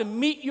God to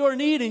meet your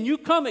need, and you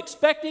come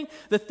expecting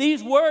that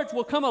these words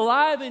will come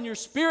alive in your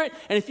spirit,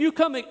 and if you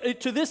come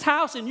to this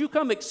house and you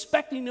come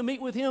expecting to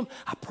meet with Him,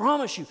 I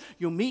promise you,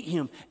 you'll meet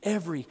Him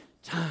every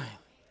time.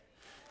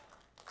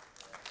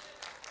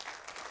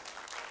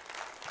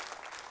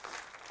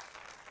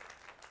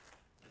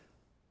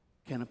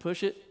 Can I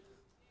push it?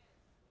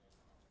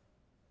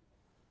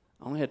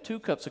 I only had 2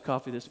 cups of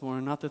coffee this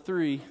morning, not the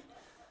 3.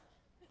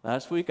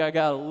 Last week I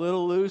got a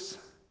little loose.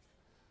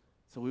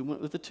 So we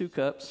went with the 2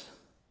 cups.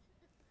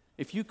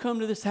 If you come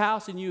to this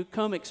house and you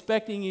come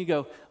expecting, you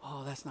go,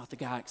 oh, that's not the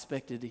guy I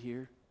expected to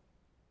hear.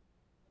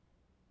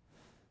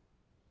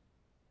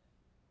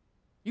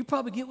 You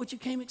probably get what you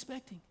came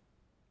expecting.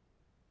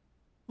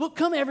 Look,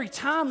 come every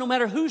time, no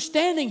matter who's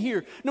standing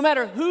here, no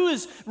matter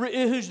who's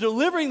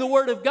delivering the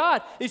Word of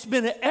God. It's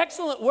been an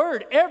excellent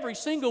word every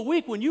single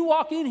week. When you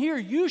walk in here,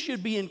 you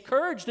should be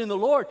encouraged in the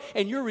Lord,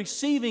 and you're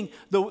receiving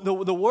the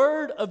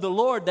Word of the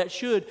Lord that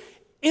should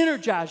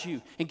energize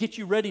you and get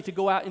you ready to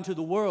go out into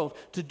the world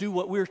to do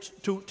what we're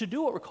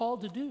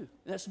called to do. And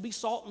that's to be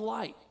salt and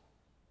light.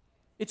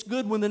 It's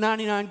good when the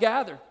 99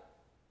 gather,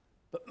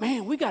 but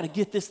man, we got to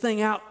get this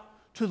thing out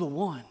to the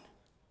one.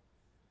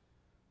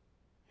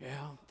 Yeah,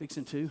 I'm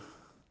fixing to.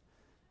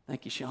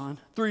 Thank you, Sean.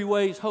 3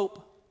 ways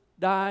hope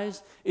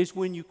dies is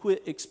when you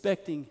quit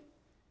expecting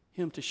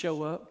Him to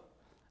show up.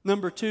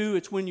 Number 2,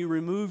 it's when you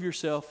remove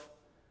yourself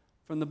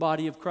from the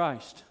body of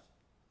Christ.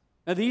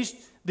 Now,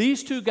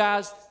 these 2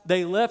 guys,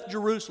 they left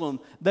Jerusalem.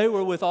 They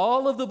were with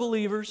all of the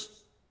believers.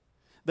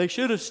 They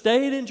should have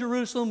stayed in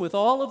Jerusalem with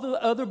all of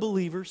the other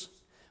believers,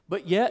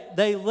 but yet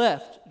they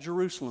left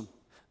Jerusalem.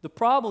 The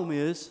problem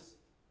is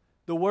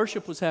the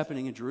worship was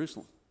happening in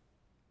Jerusalem.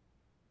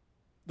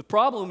 The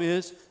problem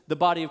is the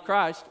body of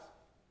Christ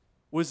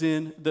was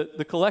in,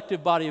 the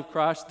collective body of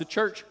Christ, the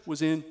church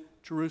was in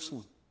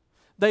Jerusalem.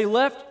 They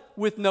left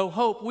with no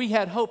hope. We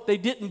had hope. They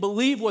didn't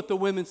believe what the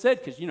women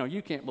said because,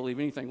 you can't believe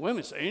anything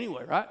women say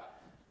anyway, right?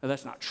 Now,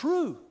 that's not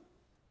true.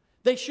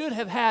 They should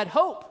have had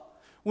hope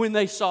when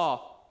they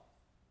saw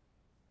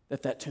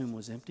that tomb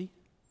was empty.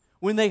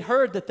 When they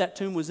heard that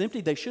tomb was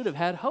empty, they should have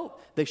had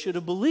hope. They should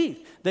have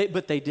believed,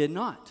 but they did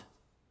not.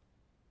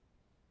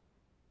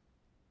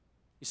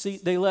 You see,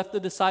 they left the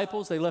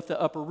disciples, they left the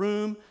upper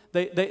room,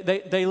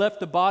 they left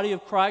the body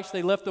of Christ,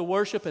 they left the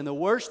worship, and the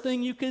worst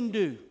thing you can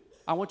do,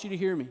 I want you to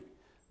hear me,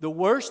 the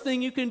worst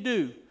thing you can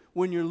do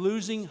when you're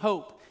losing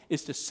hope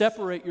is to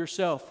separate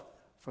yourself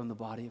from the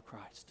body of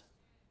Christ.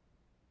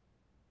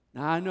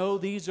 Now, I know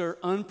these are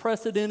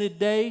unprecedented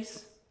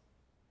days,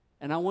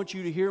 and I want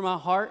you to hear my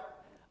heart.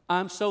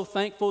 I'm so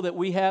thankful that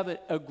we have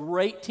a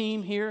great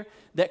team here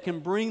that can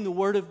bring the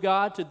Word of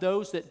God to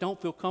those that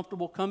don't feel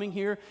comfortable coming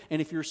here.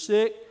 And if you're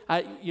sick,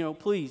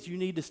 please, you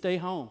need to stay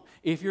home.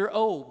 If you're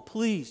old,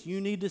 please,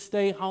 you need to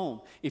stay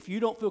home. If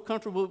you don't feel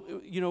comfortable,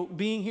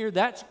 being here,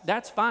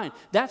 that's fine.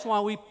 That's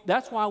why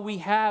we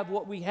have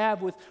what we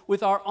have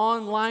with our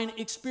online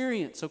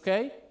experience,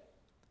 okay?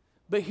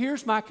 But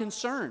here's my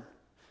concern.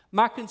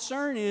 My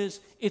concern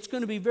is it's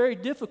going to be very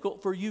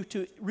difficult for you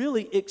to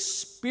really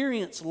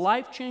experience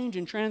life change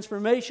and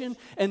transformation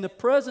and the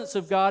presence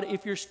of God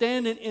if you're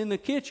standing in the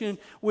kitchen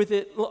with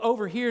it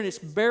over here and it's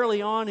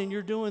barely on and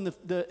you're doing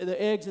the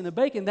eggs and the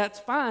bacon. That's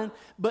fine.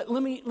 But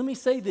let me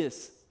say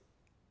this.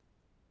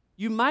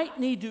 You might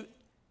need to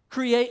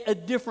create a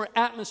different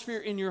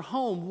atmosphere in your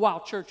home while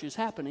church is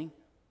happening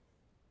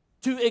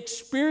to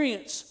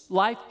experience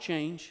life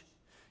change.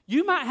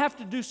 You might have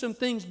to do some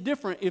things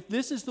different if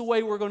this is the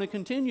way we're going to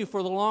continue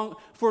for the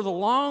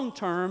long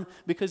term,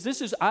 because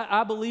this is,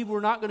 I believe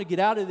we're not going to get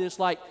out of this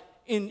like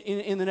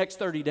in the next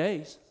 30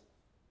 days.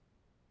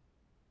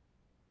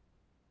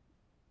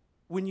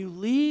 When you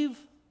leave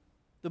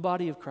the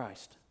body of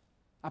Christ,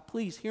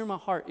 please hear my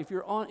heart. If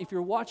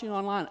you're watching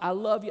online, I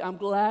love you. I'm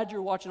glad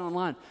you're watching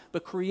online.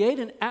 But create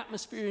an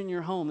atmosphere in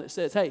your home that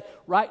says, hey,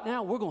 right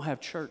now we're going to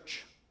have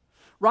church.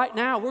 Right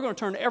now, we're going to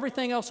turn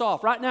everything else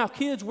off. Right now,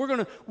 kids, we're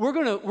going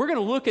to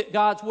look at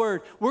God's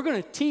Word. We're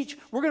going to teach.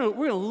 We're going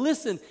to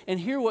listen and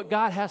hear what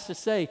God has to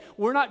say.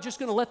 We're not just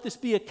going to let this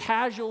be a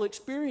casual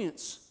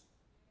experience.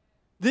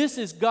 This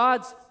is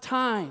God's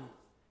time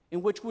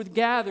in which we've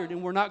gathered,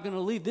 and we're not going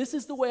to leave. This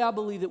is the way I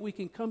believe that we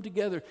can come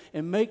together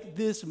and make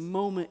this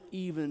moment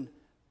even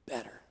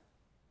better.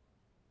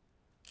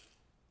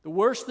 The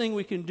worst thing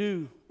we can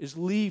do is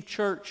leave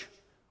church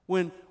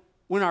when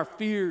our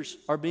fears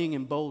are being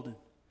emboldened.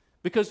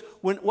 Because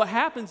what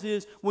happens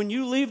is, when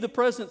you leave the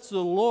presence of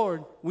the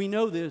Lord, we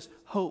know this,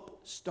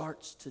 hope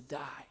starts to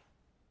die.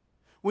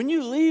 When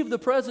you leave the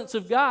presence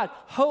of God,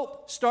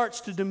 hope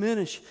starts to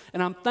diminish.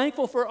 And I'm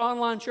thankful for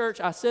online church.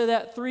 I said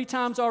that 3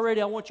 times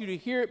already. I want you to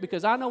hear it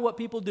because I know what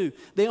people do.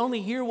 They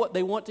only hear what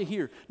they want to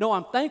hear. No,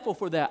 I'm thankful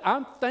for that.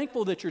 I'm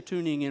thankful that you're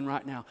tuning in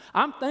right now.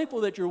 I'm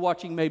thankful that you're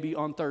watching maybe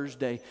on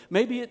Thursday.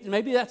 Maybe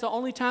that's the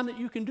only time that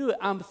you can do it.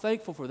 I'm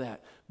thankful for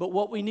that. But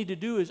what we need to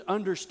do is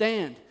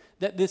understand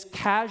that this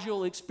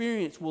casual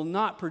experience will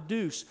not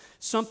produce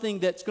something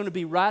that's going to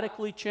be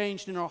radically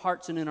changed in our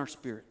hearts and in our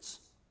spirits.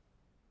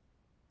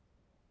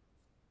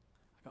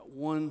 I got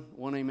one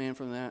amen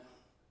from that.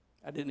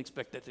 I didn't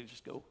expect that to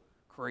just go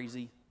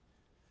crazy.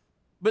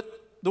 But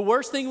the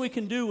worst thing we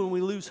can do when we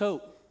lose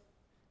hope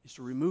is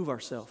to remove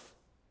ourselves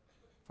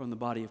from the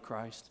body of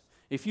Christ.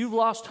 If you've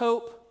lost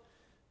hope,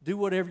 do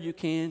whatever you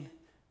can.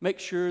 Make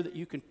sure that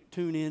you can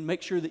tune in.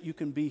 Make sure that you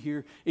can be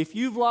here. If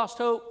you've lost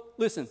hope,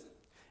 listen.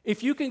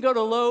 If you can go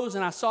to Lowe's,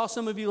 and I saw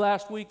some of you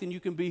last week, then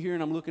you can be here,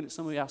 and I'm looking at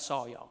some of you, I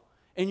saw y'all.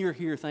 And you're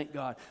here, thank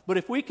God. But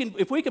if we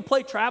can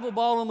play travel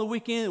ball on the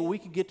weekend, we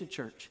can get to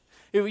church.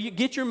 If you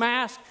get your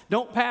mask,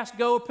 don't pass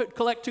go,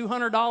 collect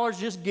 $200,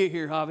 just get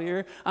here,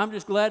 Javier. I'm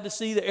just glad to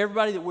see that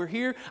everybody that we're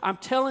here. I'm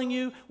telling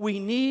you, we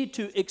need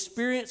to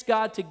experience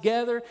God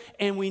together,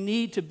 and we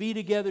need to be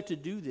together to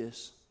do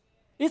this.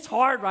 It's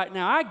hard right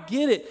now. I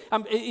get it.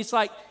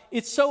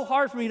 It's so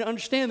hard for me to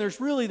understand. There's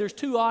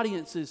 2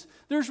 audiences.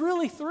 There's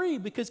really 3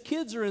 because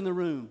kids are in the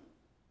room.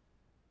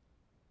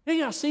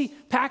 I see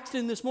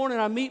Paxton this morning.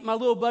 I meet my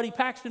little buddy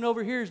Paxton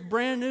over here. He's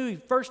brand new.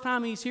 First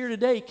time he's here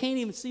today. He can't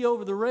even see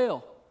over the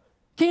rail.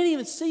 Can't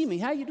even see me.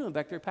 How you doing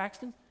back there,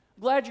 Paxton?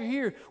 Glad you're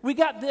here.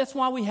 That's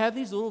why we have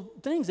these little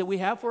things that we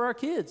have for our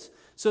kids.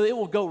 So it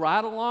will go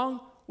right along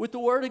with the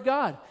Word of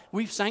God.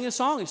 We've sang a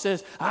song. It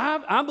says,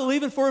 I'm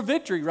believing for a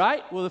victory,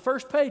 right? Well, the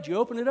first page, you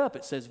open it up,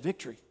 it says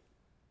victory.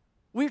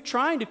 We're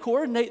trying to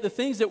coordinate the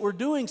things that we're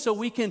doing so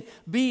we can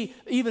be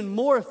even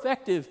more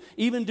effective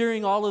even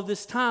during all of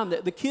this time.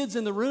 That the kids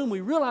in the room,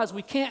 we realize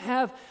we can't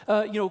have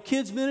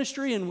kids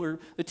ministry, and we're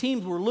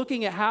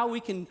looking at how we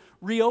can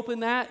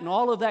reopen that and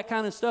all of that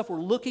kind of stuff. We're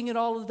looking at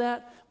all of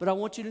that. But I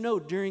want you to know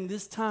during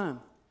this time,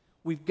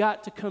 we've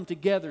got to come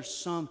together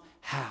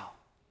somehow.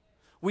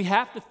 We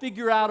have to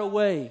figure out a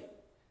way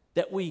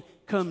that we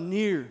come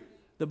near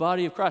the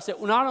body of Christ.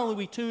 That not only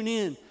we tune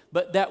in,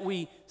 but that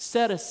we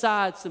set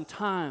aside some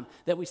time,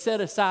 that we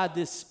set aside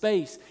this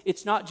space.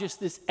 It's not just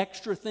this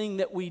extra thing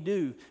that we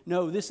do.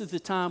 No, this is the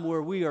time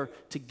where we are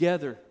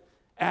together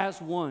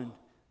as one,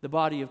 the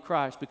body of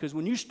Christ. Because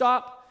when you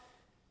stop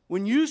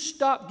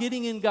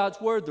getting in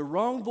God's Word, the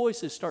wrong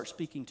voices start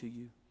speaking to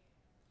you.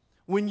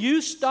 When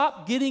you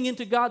stop getting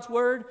into God's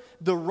Word,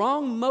 the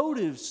wrong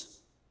motives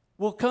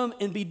will come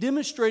and be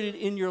demonstrated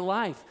in your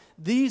life.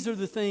 These are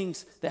the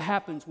things that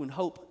happens when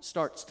hope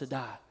starts to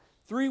die.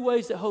 3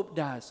 ways that hope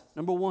dies.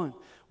 Number 1,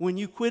 when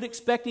you quit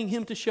expecting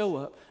Him to show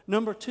up.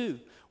 Number 2,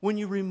 when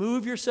you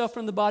remove yourself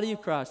from the body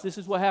of Christ. This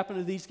is what happened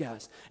to these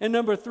guys. And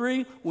number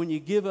 3, when you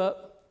give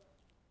up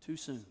too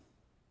soon.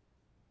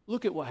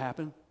 Look at what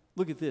happened.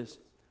 Look at this.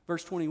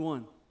 Verse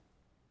 21.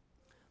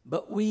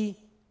 But we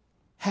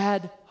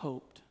had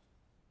hoped.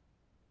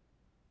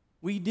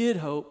 We did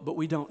hope, but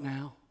we don't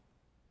now.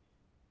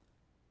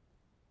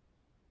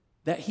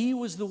 That He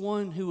was the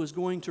one who was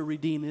going to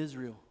redeem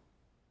Israel.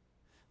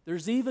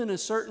 There's even a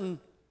certain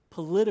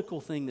political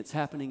thing that's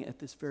happening at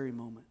this very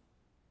moment.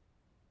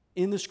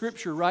 In the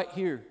scripture right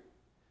here,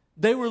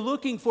 they were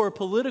looking for a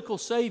political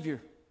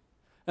savior.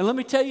 And let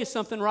me tell you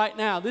something right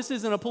now. This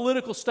isn't a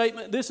political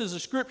statement. This is a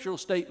scriptural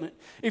statement.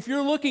 If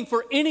you're looking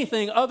for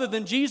anything other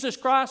than Jesus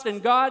Christ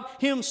and God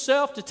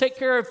Himself to take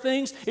care of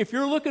things, if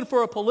you're looking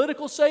for a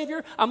political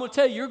savior, I'm going to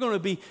tell you, you're going to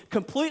be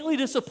completely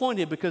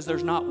disappointed because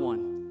there's not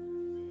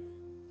one.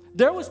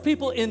 There was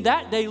people in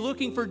that day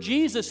looking for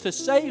Jesus to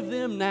save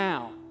them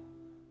now.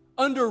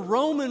 Under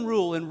Roman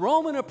rule and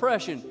Roman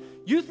oppression.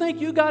 You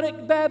think you got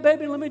it bad,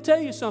 baby? Let me tell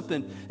you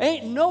something.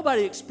 Ain't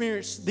nobody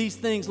experienced these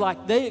things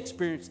like they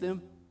experienced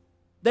them.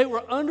 They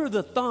were under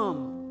the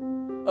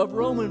thumb of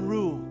Roman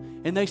rule.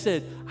 And they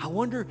said, I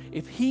wonder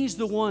if He's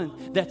the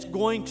one that's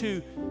going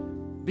to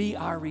be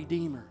our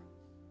Redeemer.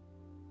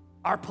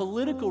 Our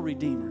political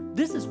Redeemer.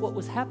 This is what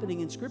was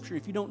happening in Scripture.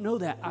 If you don't know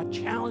that, I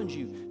challenge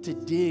you to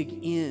dig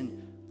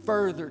in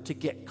further to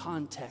get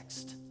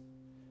context.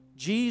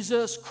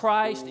 Jesus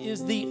Christ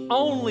is the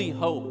only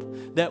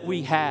hope that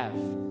we have.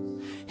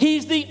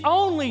 He's the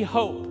only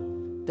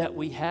hope that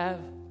we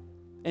have.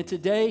 And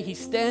today He's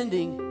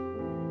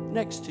standing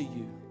next to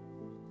you.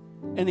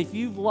 And if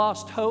you've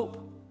lost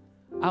hope,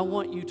 I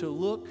want you to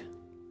look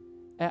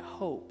at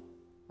hope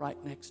right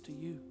next to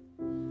you.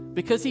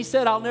 Because He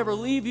said, I'll never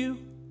leave you.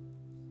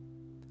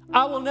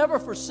 I will never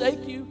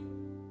forsake you.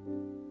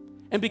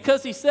 And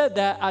because He said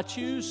that, I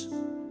choose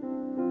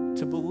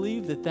to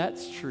believe that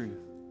that's true.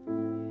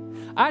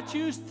 I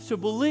choose to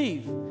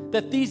believe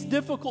that these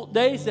difficult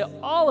days that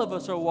all of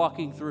us are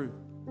walking through,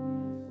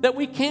 that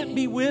we can't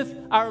be with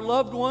our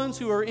loved ones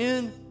who are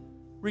in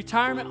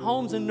retirement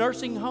homes and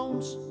nursing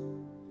homes,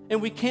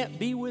 and we can't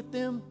be with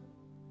them,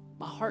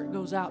 my heart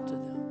goes out to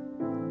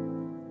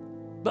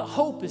them. But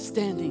hope is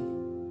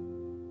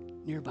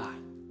standing nearby.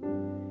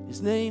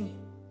 His name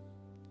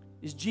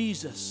is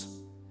Jesus.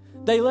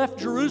 They left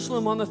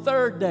Jerusalem on the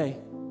 3rd day.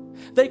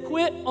 They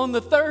quit on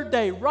the 3rd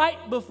day,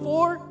 right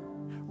before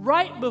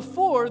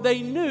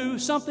they knew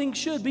something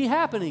should be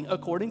happening,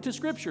 according to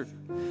Scripture.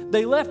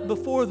 They left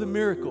before the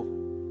miracle.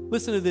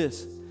 Listen to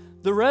this.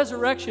 The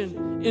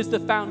resurrection is the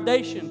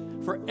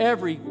foundation for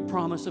every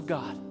promise of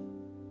God.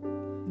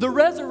 The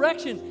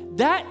resurrection,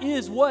 that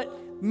is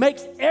what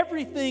makes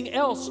everything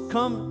else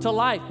come to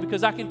life.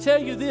 Because I can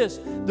tell you this,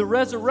 the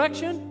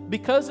resurrection,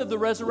 because of the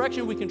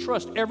resurrection, we can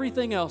trust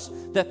everything else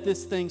that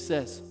this thing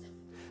says.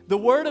 The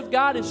Word of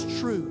God is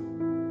true.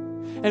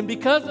 And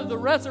because of the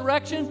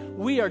resurrection,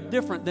 we are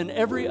different than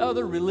every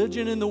other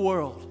religion in the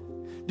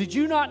world. Did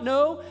you not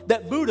know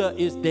that Buddha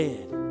is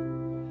dead?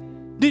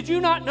 Did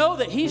you not know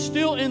that he's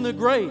still in the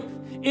grave?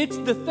 It's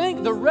the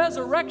thing, the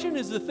resurrection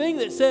is the thing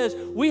that says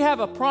we have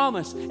a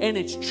promise and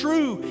it's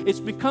true, it's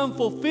become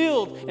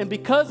fulfilled, and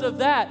because of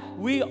that,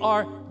 we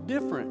are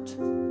different.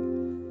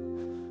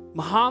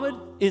 Muhammad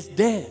is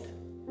dead.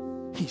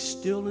 He's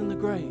still in the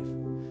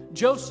grave.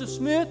 Joseph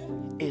Smith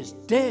is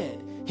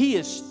dead. He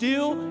is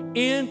still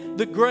in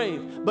the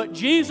grave. But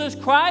Jesus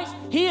Christ,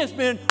 He has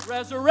been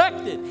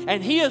resurrected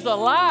and He is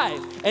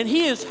alive and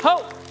He is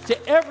hope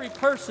to every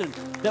person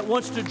that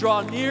wants to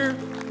draw near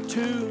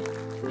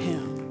to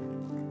Him.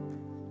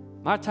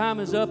 My time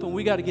is up and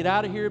we got to get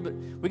out of here, but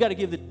we got to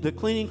give the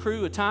cleaning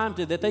crew a time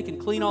that they can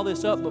clean all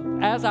this up. But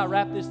as I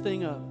wrap this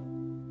thing up,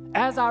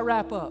 as I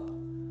wrap up,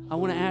 I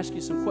want to ask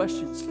you some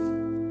questions.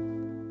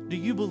 Do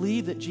you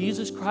believe that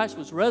Jesus Christ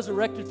was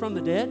resurrected from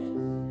the dead?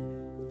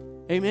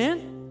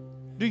 Amen?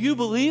 Do you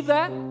believe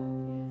that?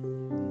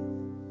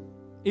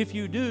 If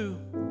you do,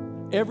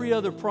 every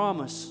other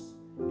promise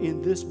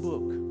in this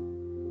book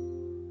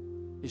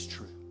is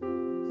true.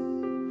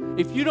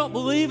 If you don't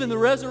believe in the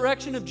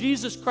resurrection of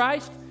Jesus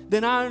Christ,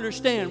 then I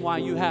understand why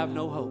you have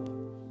no hope.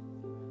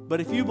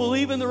 But if you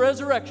believe in the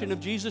resurrection of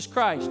Jesus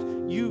Christ,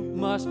 you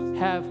must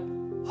have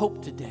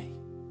hope today.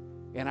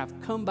 And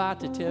I've come by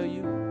to tell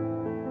you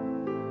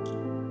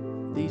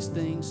these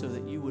things so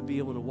that you would be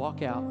able to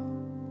walk out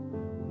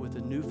with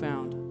a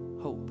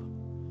newfound hope.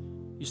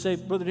 You say,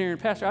 Brother Darren,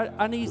 Pastor,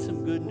 I need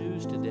some good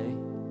news today.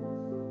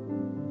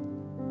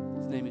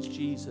 His name is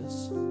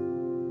Jesus.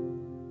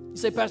 You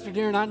say, Pastor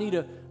Darren, I need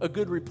a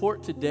good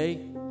report today.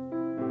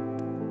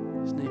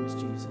 His name is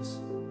Jesus.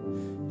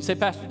 You say,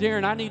 Pastor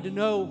Darren, I need to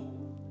know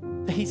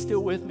that he's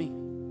still with me.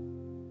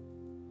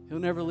 He'll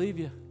never leave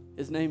you.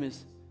 His name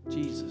is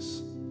Jesus.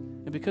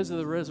 And because of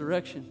the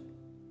resurrection,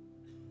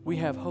 we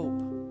have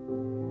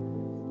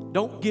hope.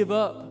 Don't give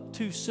up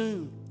too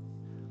soon.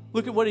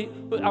 Look at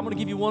I'm going to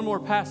give you one more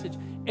passage.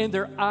 And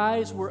their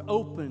eyes were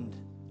opened,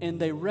 and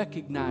they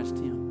recognized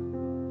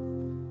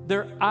him.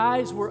 Their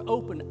eyes were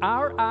open.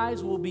 Our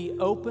eyes will be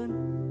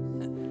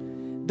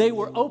open. They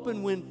were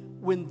open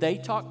when they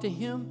talked to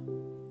him?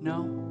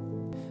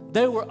 No.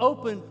 They were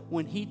open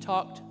when he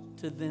talked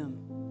to them.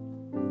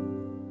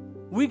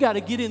 We got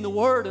to get in the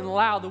Word and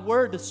allow the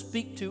Word to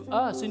speak to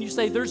us. And you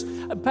say,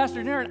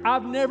 Pastor Darren,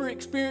 I've never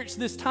experienced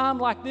this time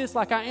like this,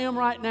 like I am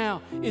right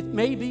now. It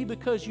may be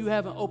because you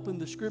haven't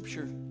opened the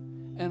Scripture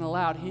and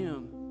allowed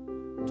him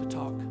to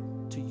talk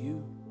to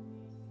you.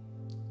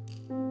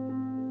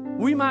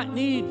 We might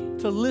need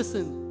to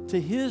listen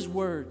to his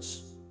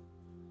words.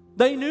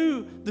 They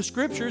knew the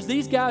Scriptures.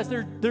 These guys,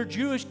 they're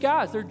Jewish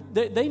guys.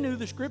 They knew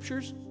the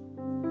Scriptures.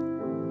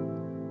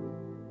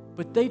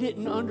 But they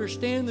didn't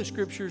understand the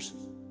Scriptures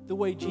the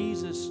way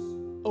Jesus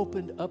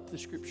opened up the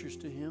Scriptures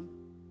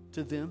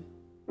to them.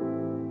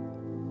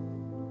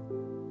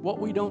 What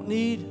we don't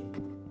need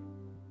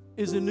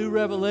is a new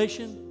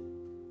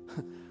revelation.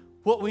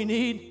 What we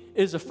need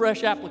is a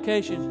fresh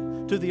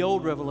application to the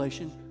old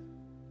revelation.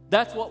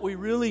 That's what we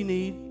really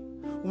need.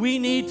 We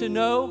need to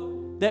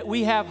know that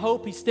we have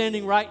hope. He's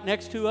standing right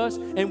next to us,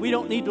 and we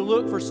don't need to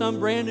look for some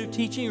brand new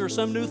teaching or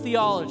some new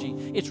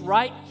theology. It's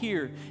right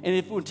here. And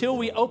until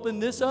we open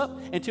this up,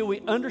 until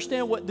we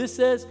understand what this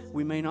says,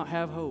 we may not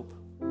have hope.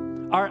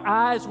 Our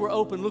eyes were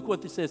open. Look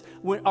what this says.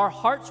 When our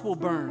hearts will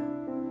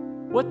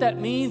burn. What that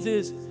means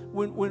is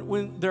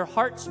when their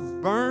hearts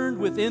burned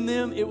within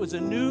them, it was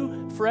a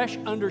new, fresh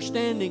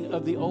understanding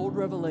of the old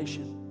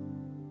revelation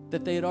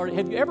that they had already.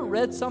 Have you ever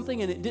read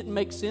something and it didn't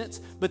make sense,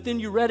 but then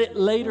you read it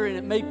later and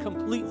it made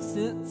complete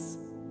sense?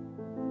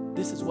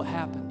 This is what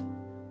happened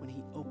when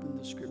he opened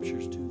the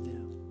Scriptures to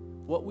them.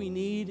 What we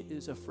need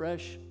is a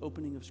fresh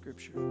opening of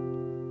Scripture.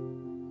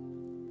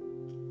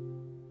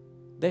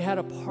 They had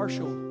a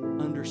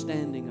partial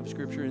understanding of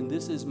Scripture, and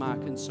this is my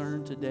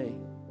concern today,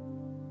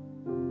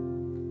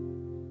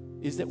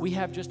 is that we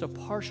have just a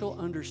partial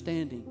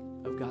understanding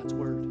of God's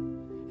Word.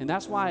 And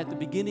that's why at the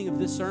beginning of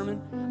this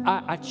sermon,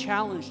 I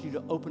challenged you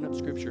to open up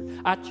Scripture.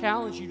 I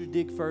challenged you to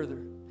dig further.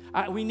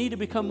 We need to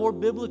become more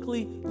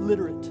biblically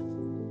literate.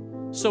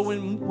 So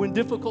when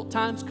difficult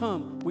times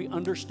come, we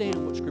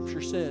understand what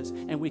Scripture says,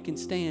 and we can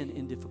stand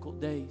in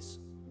difficult days.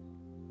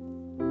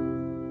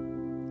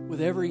 With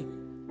every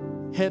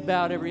head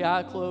bowed, every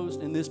eye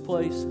closed in this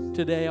place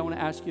today, I want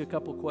to ask you a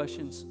couple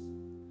questions.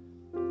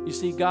 You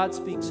see, God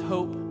speaks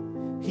hope.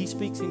 He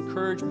speaks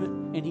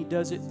encouragement, and he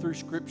does it through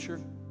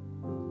Scripture.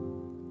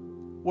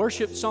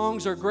 Worship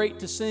songs are great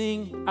to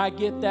sing. I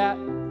get that.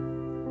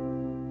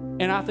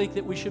 And I think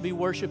that we should be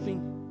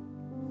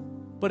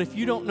worshiping. But if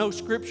you don't know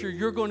Scripture,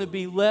 you're going to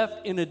be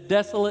left in a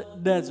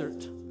desolate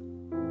desert.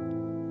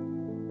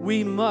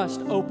 We must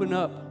open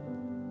up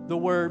the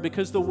Word,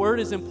 because the Word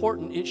is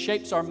important. It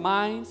shapes our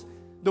minds.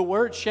 The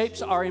Word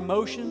shapes our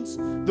emotions.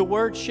 The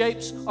Word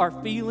shapes our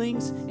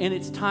feelings. And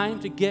it's time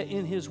to get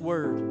in His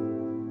Word.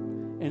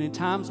 And in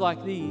times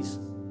like these,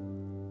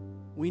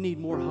 we need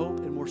more hope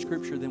and more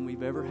Scripture than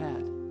we've ever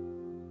had,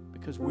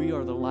 because we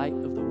are the light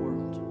of the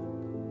world.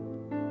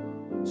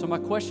 So my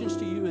questions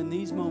to you in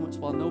these moments,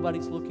 while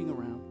nobody's looking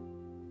around,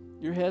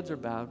 your heads are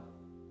bowed,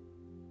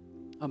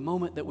 a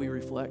moment that we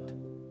reflect.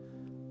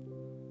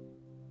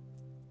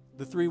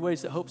 The 3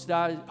 ways that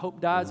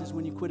hope dies is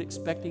when you quit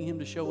expecting Him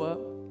to show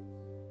up.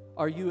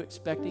 Are you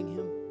expecting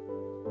Him?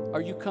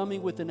 Are you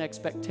coming with an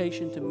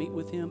expectation to meet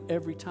with Him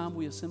every time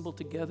we assemble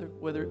together,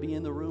 whether it be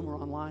in the room or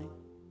online?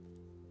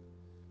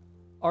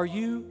 Are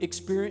you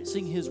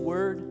experiencing His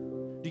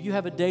Word? Do you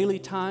have a daily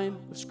time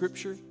of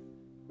Scripture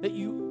that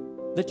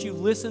you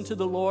listen to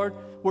the Lord,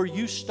 where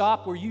you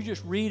stop, where you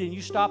just read and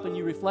you stop and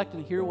you reflect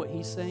and hear what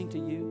He's saying to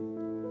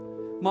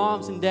you?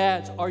 Moms and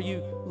dads, are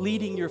you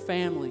leading your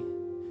family?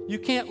 You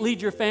can't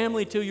lead your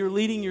family till you're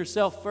leading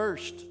yourself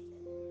first.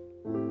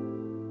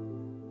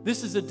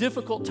 This is a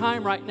difficult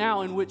time right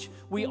now in which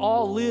we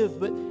all live,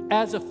 but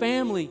as a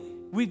family,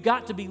 we've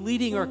got to be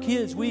leading our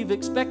kids. We've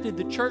expected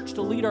the church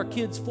to lead our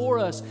kids for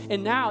us,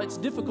 and now it's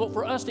difficult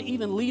for us to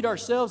even lead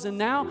ourselves. And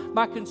now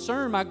my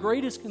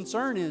greatest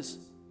concern is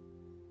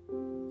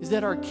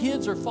that our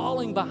kids are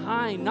falling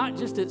behind, not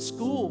just at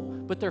school,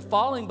 but they're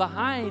falling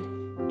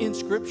behind in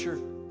Scripture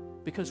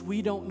because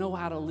we don't know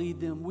how to lead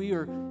them. We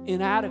are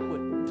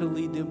inadequate to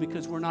lead them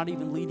because we're not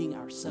even leading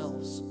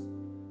ourselves.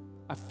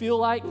 I feel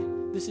like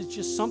this is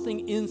just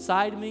something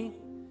inside me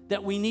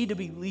that we need to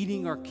be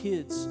leading our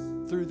kids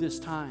through this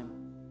time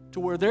to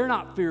where they're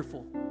not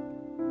fearful.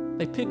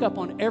 They pick up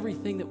on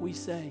everything that we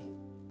say.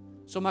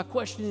 So my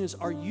question is,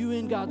 are you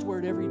in God's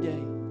Word every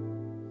day?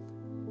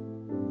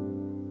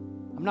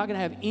 I'm not going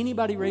to have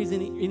anybody raise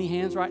any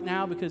hands right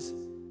now because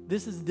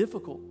this is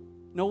difficult.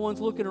 No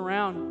one's looking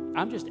around.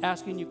 I'm just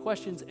asking you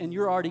questions, and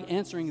you're already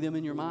answering them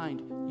in your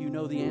mind. You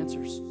know the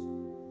answers.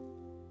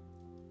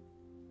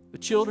 The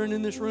children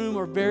in this room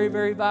are very,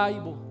 very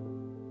valuable.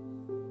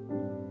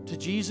 To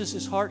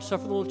Jesus' heart,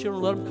 suffer the little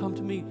children, let them come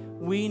to me.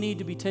 We need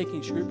to be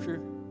taking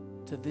Scripture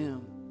to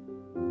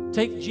them.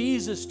 Take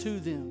Jesus to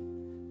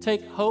them.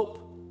 Take hope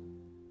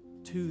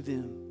to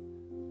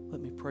them.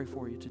 Let me pray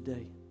for you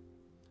today.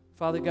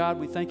 Father God,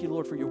 we thank you,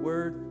 Lord, for your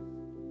word.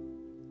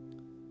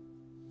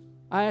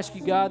 I ask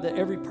you, God, that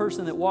every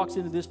person that walks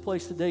into this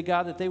place today,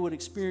 God, that they would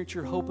experience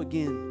your hope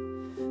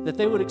again. That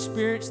they would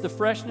experience the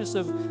freshness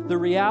of the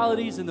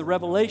realities and the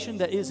revelation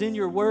that is in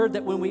your word,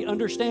 that when we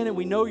understand and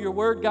we know your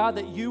word, God,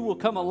 that you will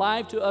come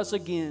alive to us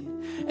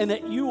again, and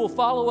that you will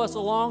follow us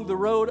along the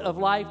road of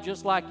life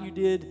just like you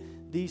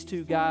did these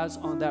two guys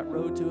on that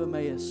road to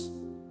Emmaus.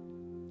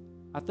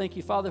 I thank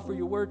you, Father, for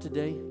your word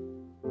today.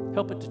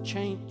 Help it to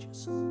change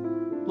us.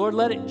 Lord,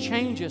 let it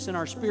change us in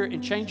our spirit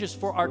and change us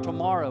for our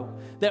tomorrow.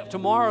 That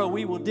tomorrow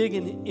we will dig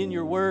in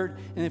your word,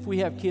 and if we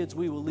have kids,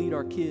 we will lead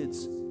our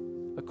kids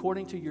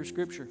according to your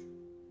Scripture.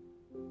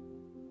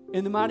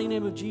 In the mighty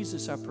name of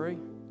Jesus, I pray.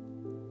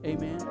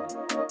 Amen.